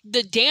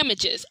the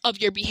damages of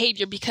your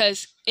behavior,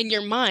 because in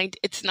your mind,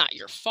 it's not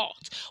your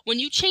fault. When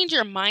you change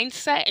your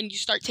mindset and you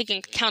start taking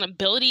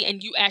accountability,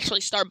 and you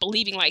actually start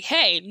believing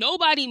hey,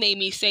 nobody made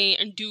me say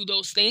and do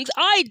those things.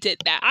 I did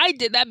that. I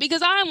did that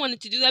because I wanted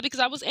to do that, because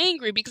I was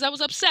angry, because I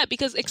was upset,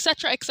 because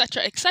etc.,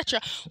 etc.,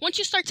 etc. Once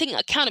you start taking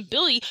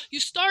accountability, you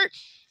start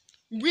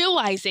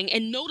realizing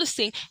and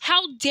noticing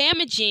how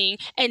damaging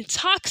and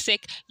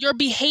toxic your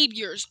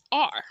behaviors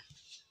are.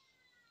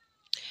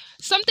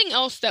 Something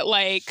else that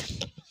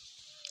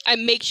I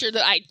make sure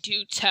that I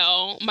do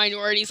tell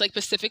minorities,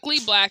 specifically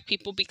Black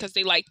people, because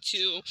they like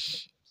to,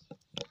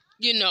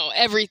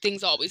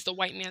 everything's always the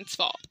white man's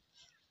fault.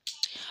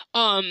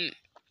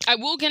 I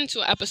will get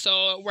into an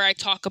episode where I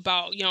talk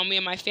about, me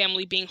and my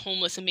family being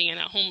homeless and being in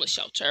a homeless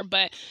shelter,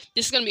 but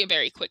this is going to be a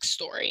very quick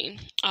story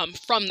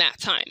from that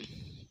time.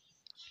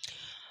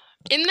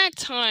 In that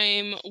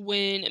time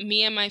when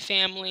me and my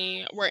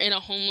family were in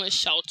a homeless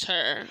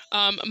shelter,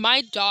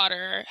 my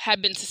daughter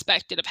had been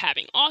suspected of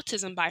having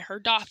autism by her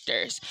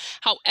doctors.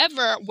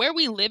 However, where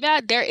we live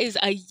at, there is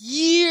a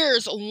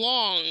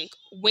years-long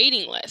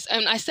waiting list.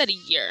 And I said a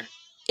year.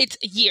 it's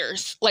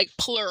years, like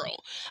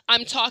plural.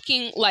 I'm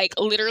talking like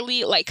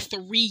literally like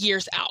 3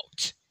 years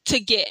out to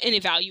get an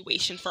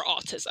evaluation for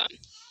autism.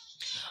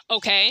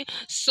 Okay,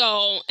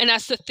 so, and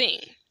that's the thing.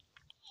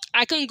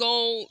 I can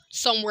go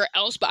somewhere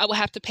else, but I would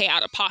have to pay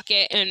out of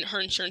pocket and her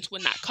insurance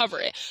would not cover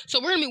it. So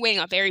we're going to be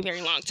waiting a very,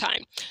 very long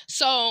time.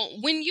 So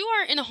when you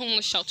are in a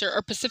homeless shelter,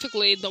 or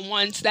specifically the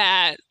ones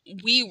that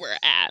we were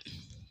at,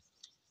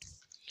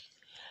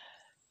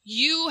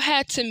 you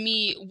had to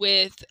meet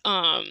with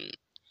a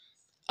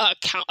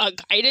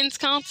guidance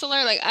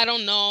counselor. Like, I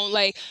don't know,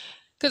 like,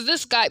 because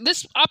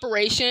this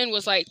operation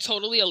was like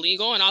totally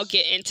illegal, and I'll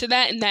get into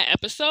that in that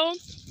episode.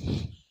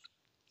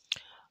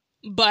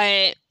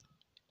 But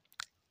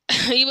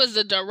he was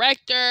the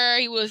director,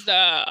 he was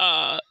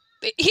a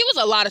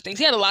lot of things.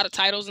 He had a lot of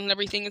titles and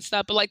everything and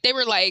stuff, but like they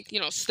were like, you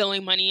know,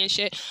 stealing money and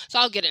shit. So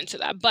I'll get into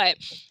that. But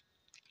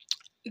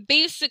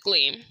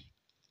basically,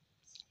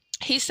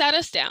 he sat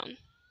us down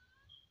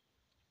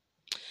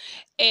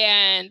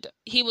and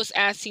he was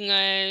asking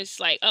us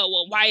like, oh,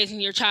 well, why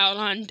isn't your child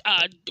on,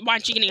 why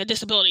aren't you getting a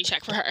disability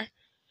check for her?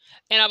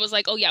 And I was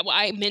like, oh, yeah, well,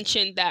 I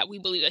mentioned that we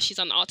believe that she's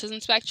on the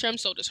autism spectrum.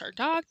 So does her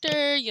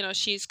doctor. You know,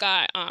 she's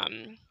got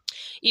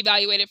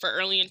evaluated for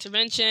early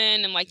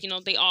intervention. And, like, you know,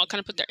 they all kind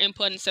of put their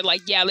input and said,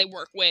 like, yeah, they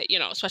work with, you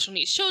know, special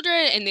needs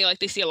children. And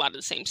they see a lot of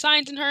the same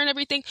signs in her and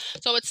everything.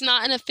 So it's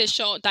not an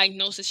official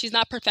diagnosis. She's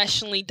not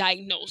professionally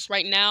diagnosed.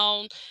 Right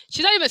now,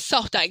 she's not even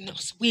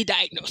self-diagnosed. We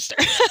diagnosed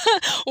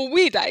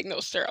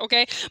her.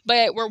 Okay?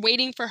 But we're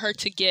waiting for her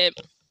to get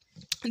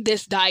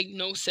this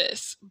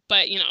diagnosis.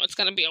 But, you know, it's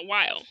going to be a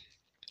while.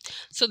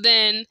 So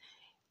then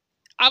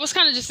I was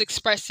kind of just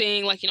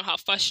expressing, like, you know, how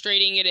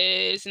frustrating it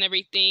is and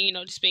everything, you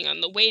know, just being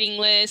on the waiting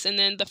list. And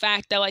then the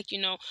fact that, like, you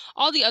know,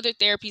 all the other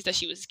therapies that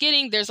she was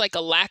getting, there's like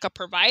a lack of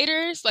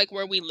providers, like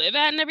where we live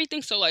at and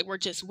everything. So like, we're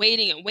just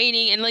waiting and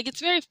waiting. And like,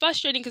 it's very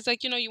frustrating because,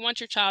 like, you know, you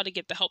want your child to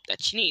get the help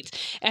that she needs.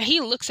 And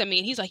he looks at me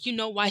and he's like, you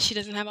know why she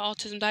doesn't have an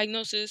autism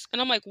diagnosis?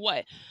 And I'm like,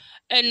 what?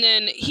 And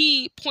then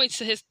he points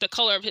to the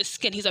color of his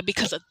skin. He's like,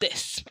 because of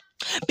this.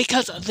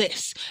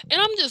 And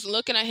I'm just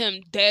looking at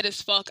him dead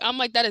as fuck. I'm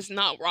like, that is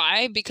not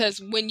why, because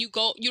when you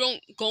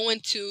don't go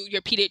into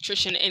your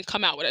pediatrician and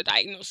come out with a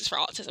diagnosis for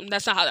autism.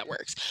 That's not how that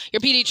works. Your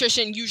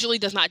pediatrician usually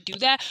does not do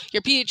that.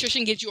 Your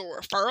pediatrician gives you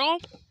a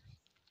referral,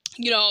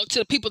 you know, to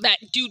the people that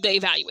do the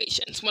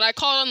evaluations. When I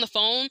called on the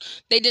phone,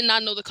 they did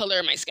not know the color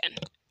of my skin.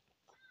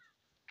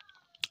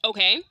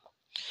 Okay.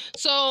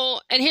 So,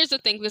 and here's the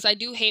thing, because I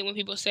do hate when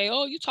people say,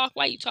 oh, you talk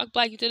white, you talk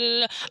black, you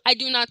da-da-da-da. I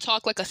do not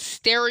talk like a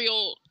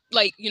stereo,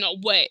 like, you know,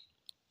 what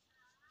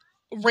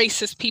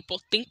racist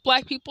people think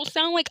black people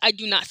sound like. I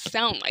do not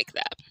sound like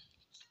that.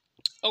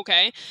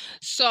 Okay?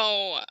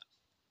 So,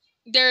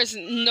 there's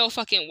no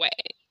fucking way.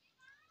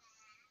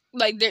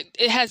 Like,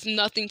 it has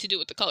nothing to do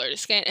with the color of the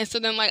skin. And so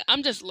then, like,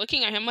 I'm just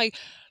looking at him like,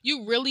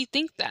 you really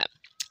think that?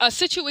 A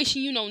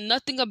situation you know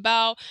nothing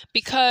about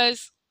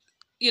because,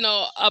 you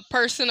know, a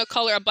person of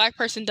color, a black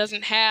person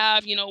doesn't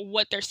have, you know,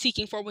 what they're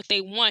seeking for, what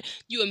they want,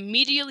 you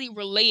immediately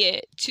relay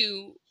it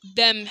to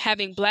them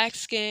having black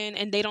skin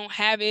and they don't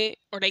have it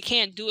or they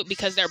can't do it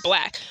because they're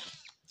black.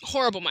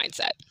 Horrible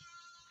mindset.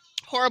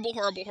 Horrible.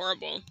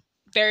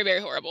 Very,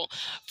 very horrible.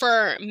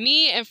 For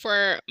me and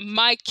for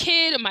my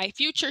kid, my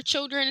future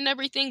children and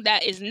everything,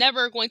 that is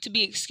never going to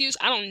be excused.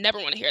 I don't never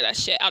want to hear that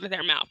shit out of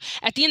their mouth.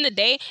 At the end of the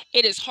day,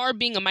 it is hard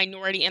being a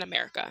minority in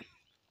America.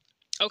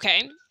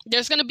 Okay?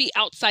 There's going to be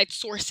outside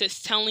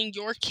sources telling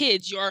your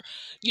kids, your,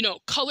 you know,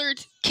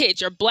 colored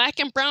kids, your black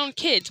and brown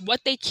kids,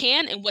 what they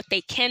can and what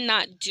they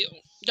cannot do.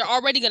 They're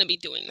already going to be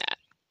doing that.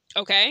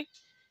 Okay?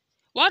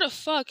 Why the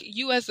fuck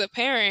you as a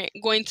parent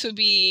going to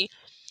be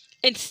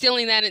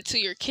instilling that into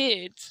your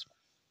kids?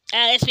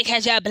 It's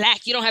because you're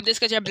black. You don't have this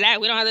because you're black.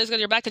 We don't have this because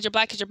you're black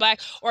because you're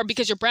black. Or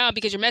because you're brown,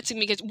 because you're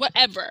Mexican, because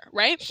whatever,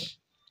 right?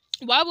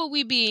 Why would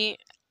we be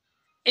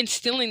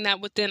instilling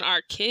that within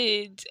our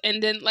kids?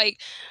 And then, like,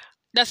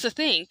 that's the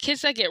thing.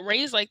 Kids that get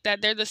raised like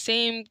that, they're the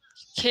same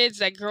kids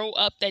that grow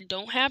up that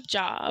don't have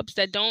jobs,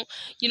 that don't,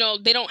 you know,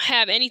 they don't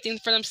have anything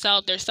for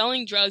themselves. They're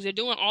selling drugs. They're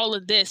doing all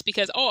of this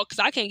because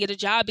I can't get a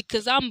job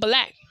because I'm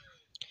black.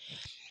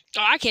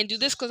 Oh, I can't do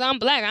this because I'm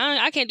black.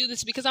 I can't do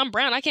this because I'm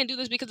brown. I can't do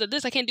this because of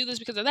this. I can't do this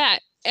because of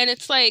that. And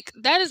it's like,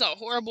 that is a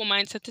horrible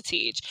mindset to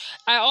teach.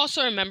 I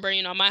also remember,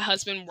 you know, my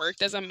husband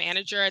worked as a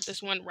manager at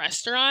this one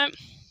restaurant.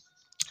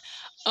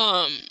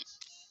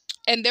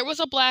 And there was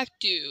a black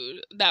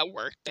dude that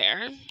worked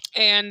there,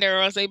 and there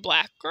was a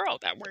black girl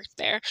that worked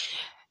there.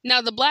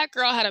 Now, the black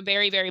girl had a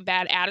very, very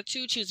bad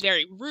attitude. She was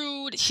very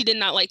rude. She did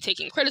not like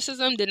taking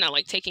criticism, did not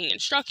like taking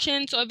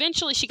instruction. So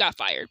eventually she got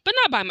fired, but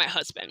not by my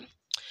husband.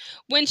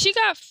 When she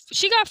got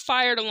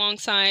fired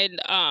alongside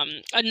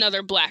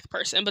another black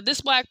person, but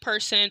this black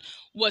person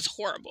was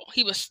horrible.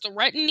 He was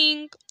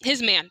threatening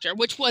his manager,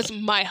 which was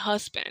my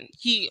husband.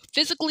 He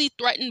physically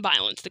threatened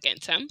violence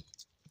against him.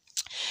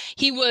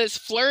 He was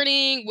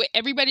flirting with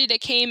everybody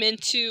that came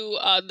into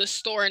the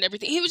store and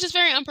everything. He was just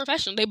very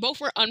unprofessional. They both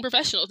were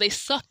unprofessional. They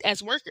sucked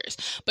as workers.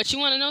 But you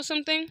want to know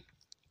something?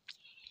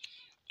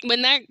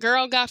 when that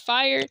girl got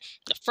fired,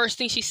 the first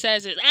thing she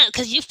says is, "Oh,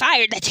 because you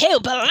fired the two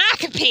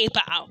black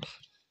people.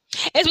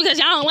 It's because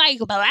y'all don't like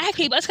black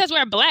people. It's because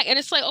we're black." And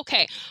it's like,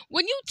 okay,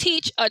 when you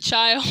teach a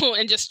child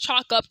and just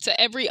chalk up to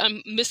every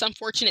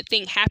misunfortunate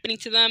thing happening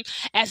to them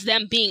as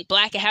them being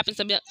black, it happens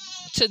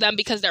to them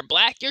because they're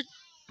black, you're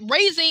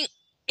raising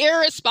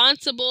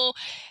irresponsible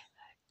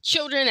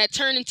children that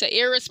turn into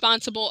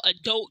irresponsible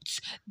adults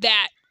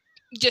that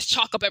just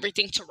chalk up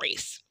everything to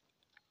race.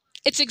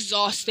 It's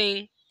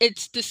exhausting.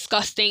 It's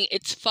disgusting.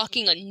 It's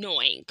fucking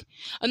annoying.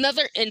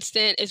 Another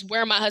instance is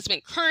where my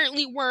husband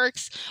currently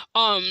works.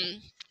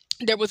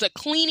 There was a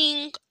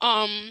cleaning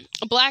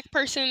black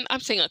person.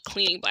 I'm saying a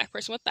cleaning black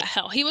person. What the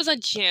hell? He was a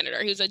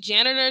janitor. He was a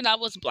janitor that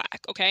was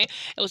black, okay?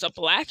 It was a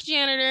black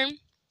janitor,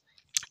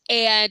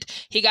 and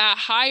he got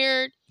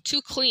hired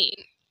to clean,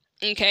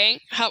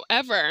 okay?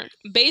 However,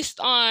 based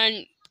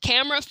on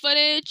camera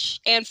footage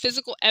and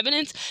physical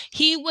evidence,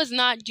 he was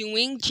not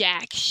doing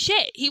jack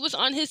shit. He was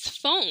on his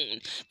phone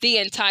the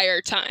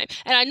entire time.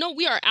 And I know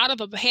we are out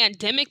of a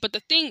pandemic, but the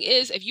thing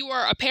is, if you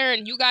are a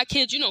parent, you got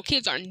kids, you know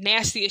kids are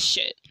nasty as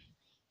shit.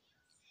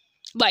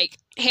 Like,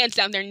 hands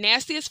down, they're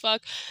nasty as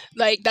fuck.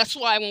 Like, that's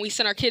why when we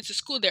send our kids to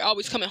school, they're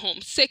always coming home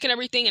sick and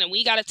everything, and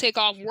we gotta take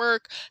off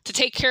work to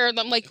take care of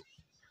them. Like,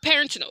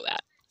 parents know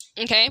that,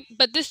 okay?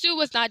 But this dude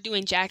was not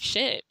doing jack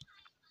shit.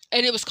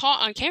 And it was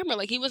caught on camera.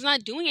 Like, he was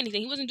not doing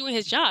anything. He wasn't doing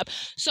his job.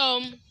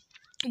 So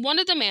one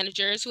of the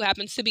managers, who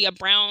happens to be a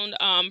brown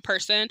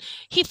person,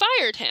 he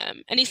fired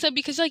him. And he said,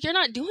 because, like, you're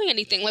not doing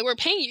anything. Like, we're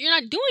paying you. You're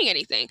not doing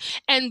anything.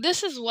 And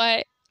this is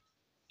what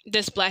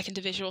this black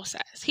individual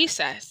says. He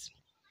says,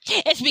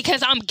 it's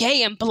because I'm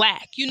gay and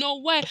black. You know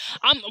what?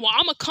 I'm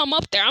gonna come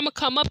up there. I'm gonna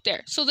come up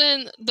there. So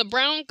then the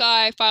brown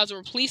guy files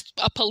a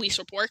police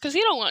report because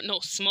he don't want no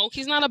smoke.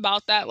 He's not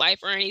about that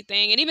life or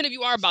anything. And even if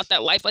you are about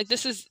that life, like,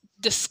 this is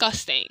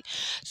disgusting.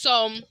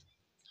 So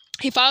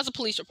he files a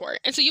police report.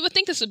 And so you would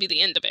think this would be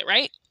the end of it,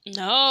 right?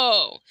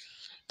 No.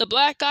 The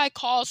black guy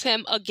calls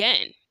him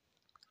again,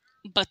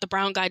 but the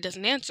brown guy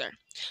doesn't answer.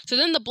 So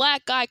then the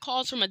black guy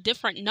calls from a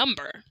different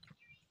number.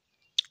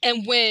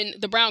 And when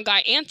the brown guy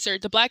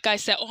answered, the black guy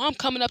said, "Oh, I'm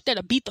coming up there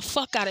to beat the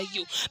fuck out of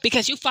you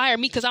because you fired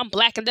me because I'm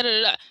black and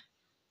da-da-da-da."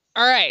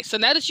 All right, so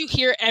now that you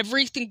hear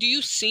everything, do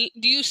you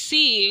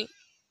see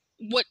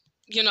what,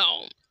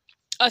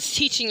 us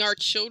teaching our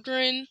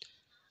children,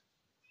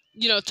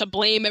 to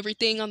blame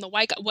everything on the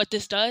white guy, what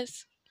this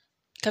does?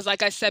 Because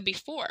like I said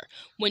before,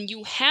 when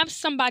you have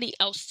somebody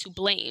else to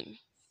blame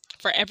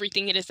for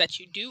everything it is that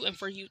you do and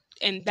for you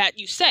and that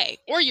you say,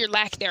 or your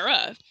lack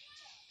thereof,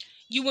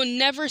 you will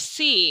never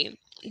see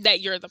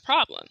that you're the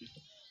problem.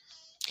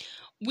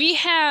 We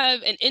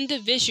have an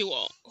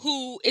individual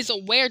who is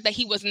aware that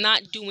he was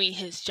not doing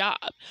his job,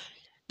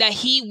 that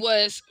he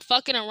was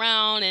fucking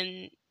around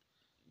and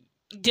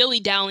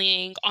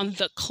dilly-dallying on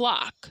the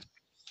clock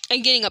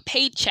and getting a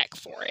paycheck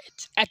for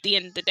it at the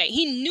end of the day.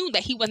 He knew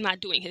that he was not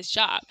doing his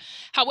job.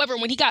 However,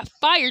 when he got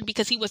fired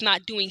because he was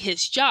not doing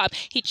his job,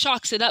 he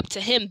chalks it up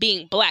to him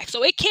being black.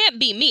 So it can't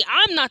be me.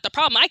 I'm not the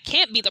problem. I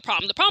can't be the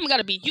problem. The problem got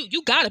to be you.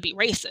 You got to be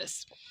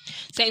racist.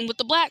 Same with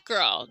the black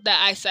girl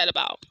that I said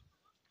about.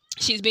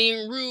 She's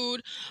being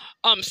rude,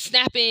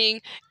 snapping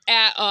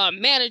at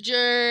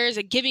managers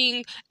and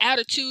giving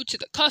attitude to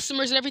the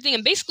customers and everything,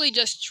 and basically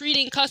just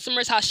treating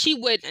customers how she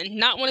would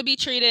not want to be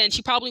treated, and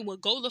she probably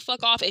would go the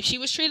fuck off if she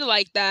was treated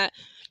like that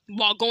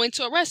while going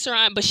to a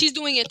restaurant, but she's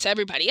doing it to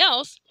everybody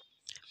else.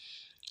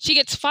 She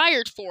gets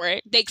fired for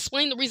it. They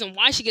explain the reason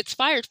why she gets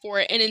fired for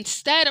it, and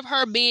instead of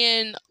her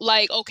being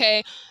like,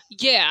 okay,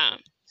 yeah,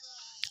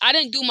 I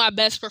didn't do my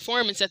best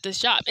performance at this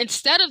job.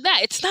 Instead of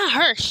that, it's not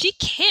her. She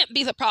can't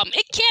be the problem.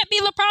 It can't be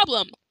the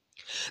problem.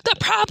 The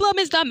problem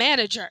is the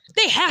manager.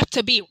 They have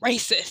to be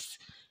racist.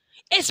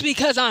 It's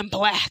because I'm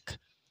black.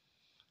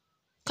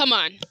 Come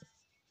on.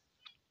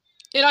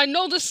 And I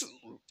know this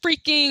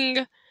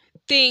freaking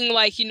thing,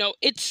 like,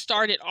 it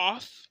started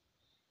off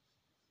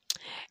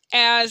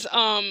as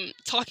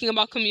talking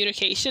about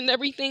communication and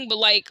everything, but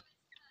like,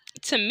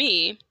 to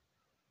me,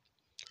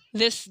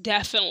 this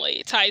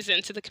definitely ties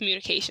into the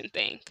communication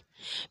thing,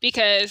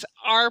 because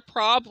our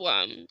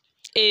problem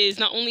is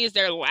not only is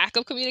there lack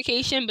of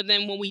communication, but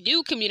then when we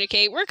do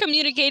communicate, we're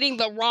communicating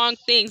the wrong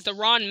things, the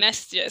wrong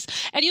messages.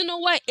 And you know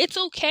what? It's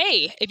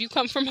okay if you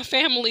come from a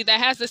family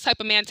that has this type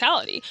of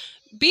mentality.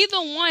 Be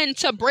the one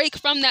to break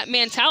from that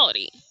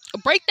mentality.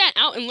 Break that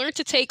out and learn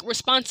to take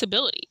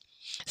responsibility.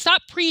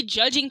 Stop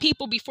prejudging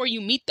people before you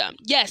meet them.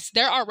 Yes,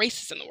 there are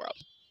racists in the world.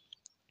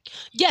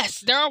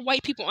 Yes, there are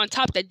white people on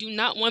top that do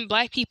not want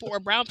black people or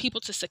brown people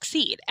to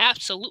succeed.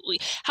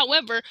 Absolutely.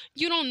 However,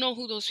 you don't know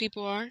who those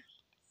people are.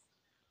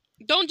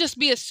 Don't just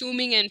be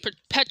assuming and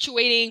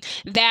perpetuating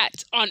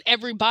that on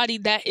everybody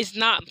that is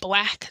not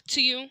black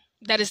to you,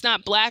 that is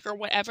not black or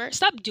whatever.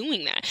 Stop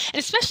doing that. And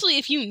especially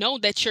if you know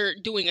that you're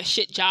doing a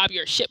shit job,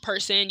 you're a shit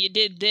person, you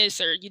did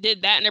this or you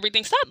did that and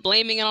everything. Stop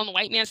blaming it on the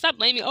white man. Stop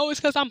blaming, oh, it's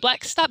because I'm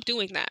black. Stop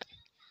doing that.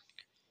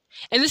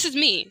 And this is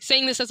me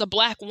saying this as a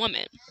black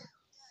woman.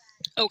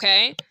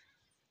 Okay?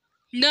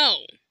 No.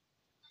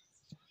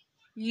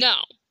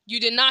 You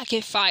did not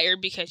get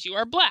fired because you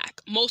are black.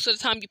 Most of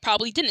the time, you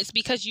probably didn't. It's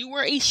because you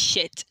were a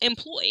shit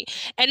employee.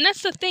 And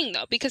that's the thing,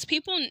 though, because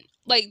people,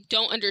 like,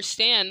 don't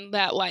understand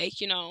that,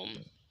 like, you know,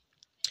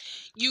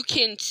 you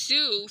can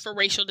sue for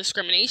racial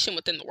discrimination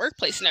within the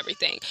workplace and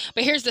everything.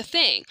 But here's the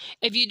thing.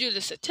 If you do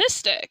the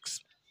statistics,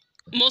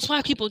 most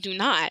black people do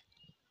not.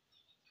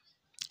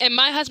 And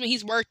my husband,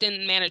 he's worked in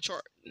he's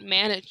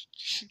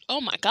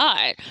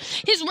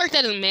worked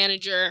as a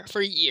manager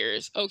for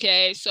years,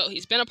 okay? So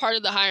he's been a part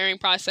of the hiring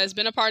process,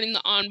 been a part in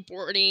the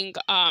onboarding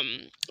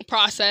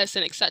process,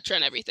 and etc.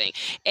 and everything.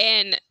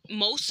 And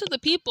most of the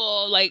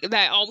people, like,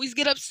 that always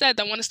get upset,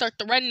 that want to start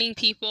threatening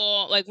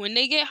people, like, when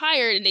they get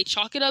hired and they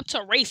chalk it up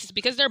to race, it's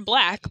because they're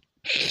black,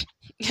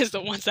 is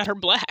the ones that are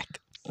black,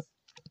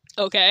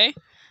 okay?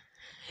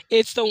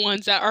 It's the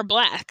ones that are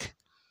black.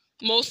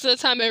 Most of the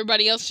time,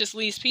 everybody else just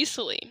leaves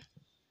peacefully.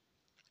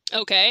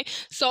 Okay?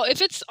 So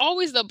if it's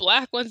always the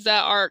black ones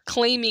that are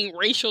claiming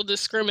racial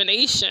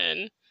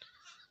discrimination,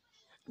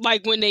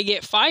 like when they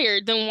get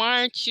fired, then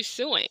why aren't you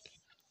suing?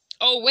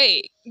 Oh,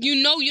 wait.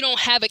 You know you don't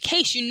have a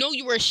case. You know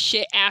you were a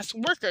shit-ass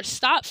worker.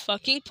 Stop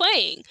fucking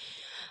playing.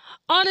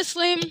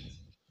 Honestly,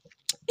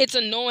 it's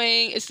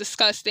annoying, it's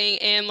disgusting,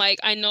 and, like,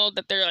 I know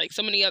that there are, like,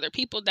 so many other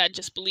people that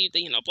just believe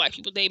that, you know, black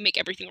people, they make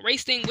everything a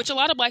race thing, which a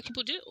lot of black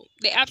people do.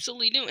 They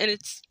absolutely do, and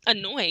it's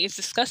annoying, it's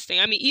disgusting.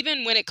 I mean,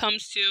 even when it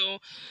comes to,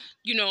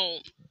 you know,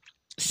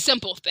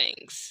 simple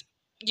things,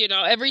 you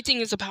know, everything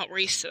is about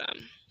race to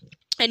them.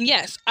 And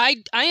yes,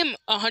 I am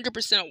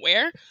 100%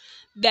 aware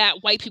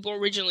that white people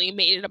originally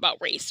made it about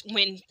race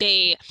when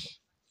they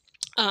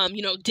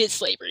you know, did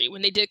slavery,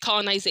 when they did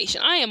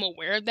colonization. I am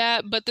aware of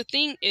that, but the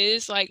thing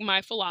is, like,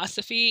 my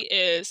philosophy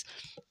is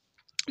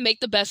make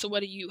the best of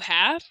what you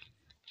have.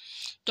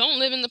 Don't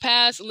live in the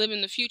past, live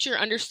in the future.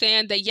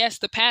 Understand that, yes,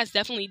 the past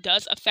definitely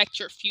does affect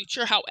your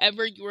future.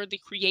 However, you're the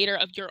creator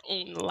of your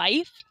own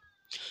life.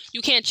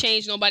 You can't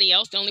change nobody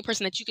else. The only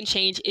person that you can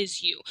change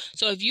is you.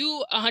 So if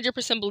you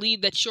 100%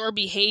 believe that your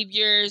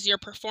behaviors, your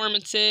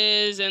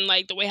performances, and,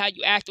 like, the way how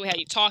you act, the way how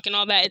you talk and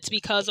all that, it's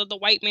because of the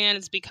white man,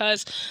 it's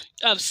because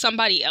of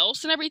somebody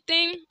else and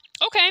everything,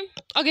 okay,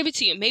 I'll give it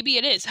to you. Maybe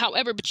it is.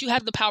 However, but you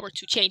have the power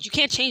to change. You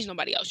can't change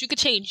nobody else. You could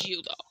change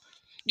you, though.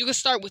 You can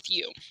start with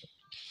you.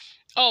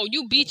 Oh,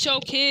 you beat your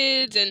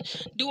kids and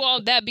do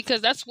all that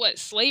because that's what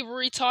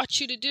slavery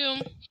taught you to do.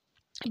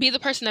 Be the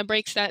person that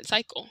breaks that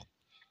cycle.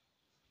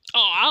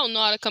 Oh, I don't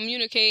know how to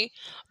communicate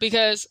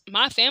because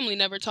my family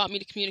never taught me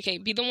to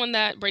communicate. Be the one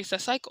that breaks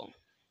that cycle.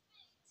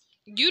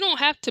 You don't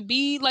have to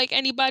be like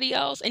anybody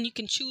else, and you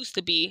can choose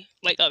to be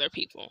like other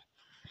people.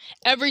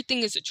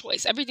 Everything is a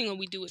choice. Everything that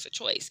we do is a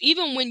choice.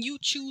 Even when you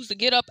choose to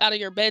get up out of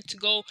your bed to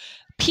go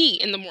pee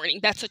in the morning,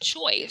 that's a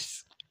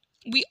choice.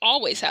 We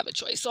always have a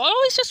choice. So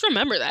always just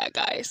remember that,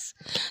 guys.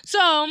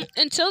 So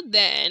until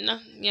then,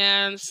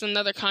 yeah, it's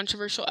another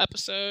controversial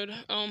episode.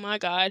 Oh my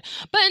God.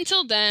 But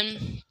until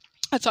then,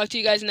 I'll talk to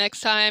you guys next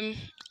time.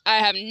 I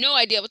have no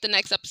idea what the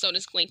next episode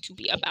is going to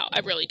be about. I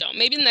really don't.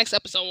 Maybe the next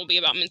episode will be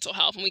about mental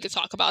health, and we could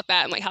talk about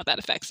that and, like, how that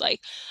affects,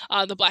 like,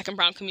 the black and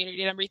brown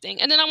community and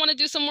everything. And then I want to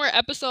do some more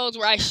episodes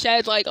where I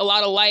shed, like, a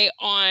lot of light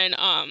on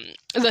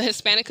the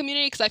Hispanic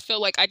community, because I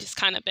feel like I just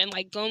kind of been,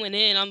 like, going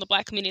in on the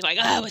black community, like,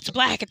 oh, it's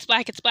black, it's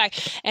black, it's black.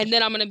 And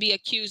then I'm going to be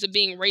accused of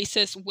being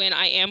racist when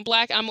I am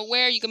black. I'm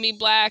aware you can be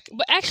black,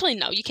 but actually,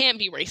 no, you can't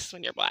be racist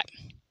when you're black.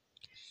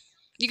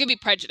 You can be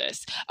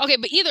prejudiced. Okay,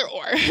 but either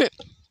or.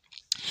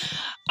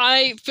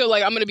 I feel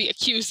like I'm going to be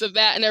accused of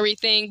that and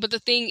everything. But the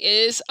thing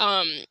is,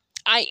 I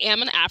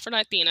am an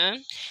Afro-Latina.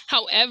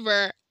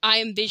 However, I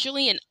am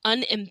visually and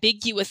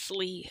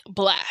unambiguously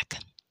black.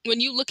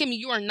 When you look at me,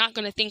 you are not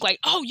going to think like,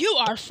 oh, you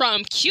are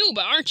from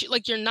Cuba, aren't you?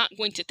 Like, you're not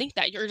going to think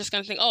that. You're just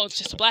going to think, oh, it's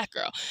just a black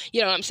girl.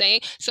 You know what I'm saying?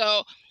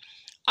 So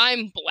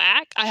I'm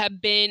black. I have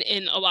been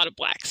in a lot of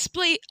black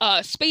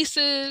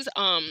spaces.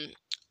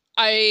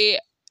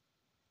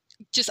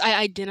 I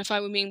identify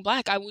with being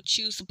black. I would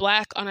choose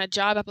black on a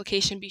job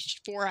application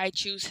before I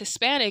choose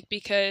Hispanic,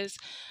 because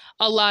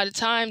a lot of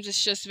times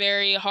it's just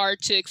very hard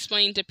to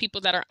explain to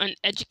people that are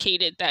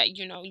uneducated that,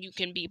 you know, you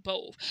can be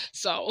both.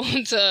 So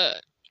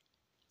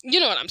you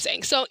know what I'm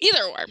saying. So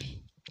either or,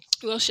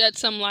 we'll shed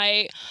some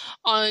light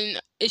on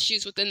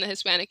issues within the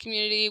Hispanic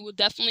community. We'll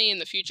definitely in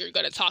the future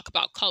going to talk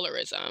about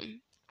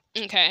colorism.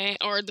 Okay,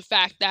 or the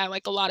fact that,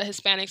 like, a lot of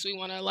Hispanics, we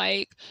want to,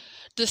 like,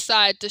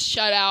 decide to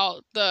shut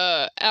out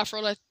the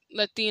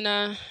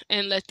Afro-Latina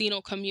and Latino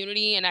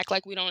community and act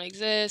like we don't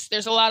exist.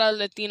 There's a lot of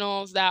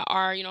Latinos that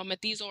are, you know,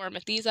 mestizo or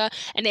mestiza,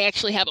 and they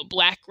actually have a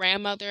black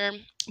grandmother,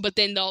 but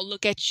then they'll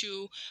look at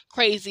you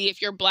crazy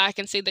if you're black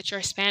and say that you're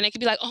Hispanic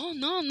and be like, oh,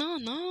 no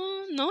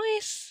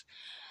es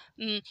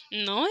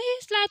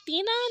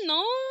Latina,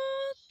 no,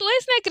 tú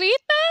es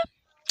negrita,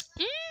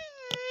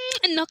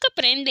 no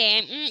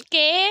comprende,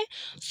 ¿qué?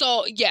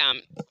 So, yeah,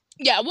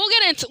 we'll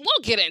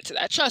get into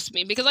that, trust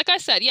me, because like I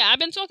said, yeah, I've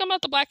been talking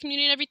about the black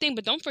community and everything,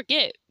 but don't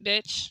forget,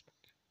 bitch,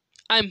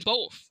 I'm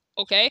both,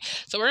 okay?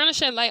 So we're gonna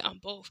shed light on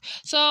both.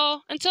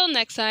 So, until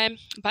next time,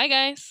 bye,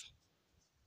 guys.